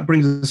think that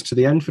brings us to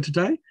the end for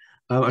today.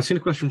 I've seen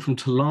a question from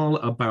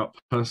Talal about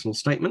personal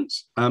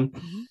statements.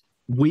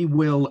 We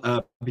will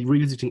be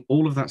revisiting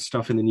all of that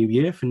stuff in the new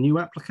year for new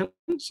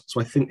applicants.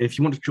 So I think if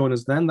you want to join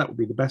us then, that would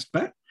be the best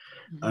bet.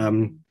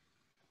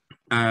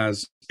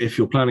 As if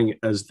you're planning,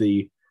 as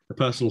the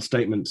personal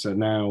statements are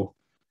now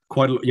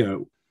quite,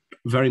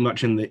 very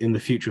much in the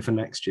future for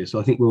next year. So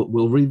I think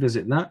we'll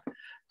revisit that.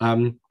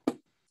 And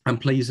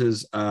please,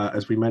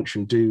 as we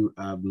mentioned, do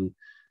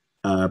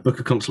book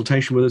a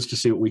consultation with us to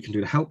see what we can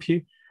do to help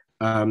you.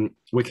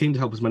 We're keen to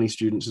help as many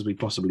students as we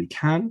possibly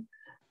can.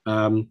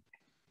 And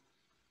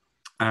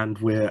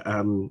we're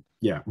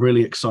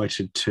really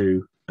excited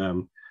to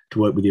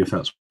work with you if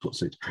that's what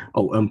suits.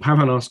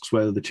 Pavan asks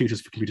whether the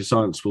tutors for computer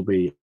science will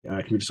be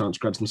computer science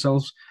grads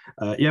themselves.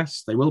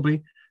 Yes, they will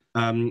be,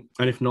 and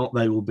if not,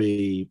 they will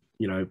be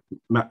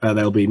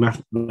they'll be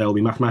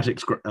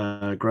mathematics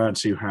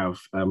grads who have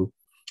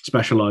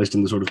specialized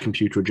in the sort of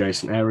computer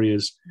adjacent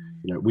areas.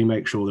 We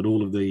make sure that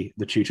all of the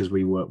tutors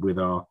we work with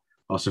are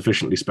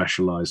sufficiently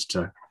specialized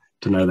to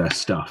know their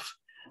stuff.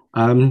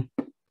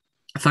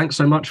 Thanks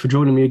so much for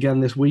joining me again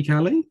this week,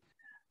 Ali.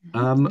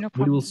 No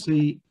we will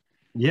see.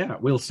 Yeah,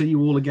 we'll see you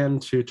all again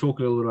to talk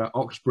a little bit about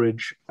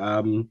Oxbridge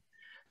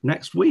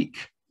next week.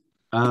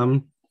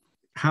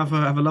 Have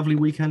a lovely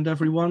weekend,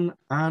 everyone,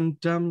 and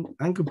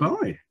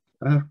goodbye.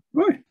 Bye.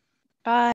 Bye.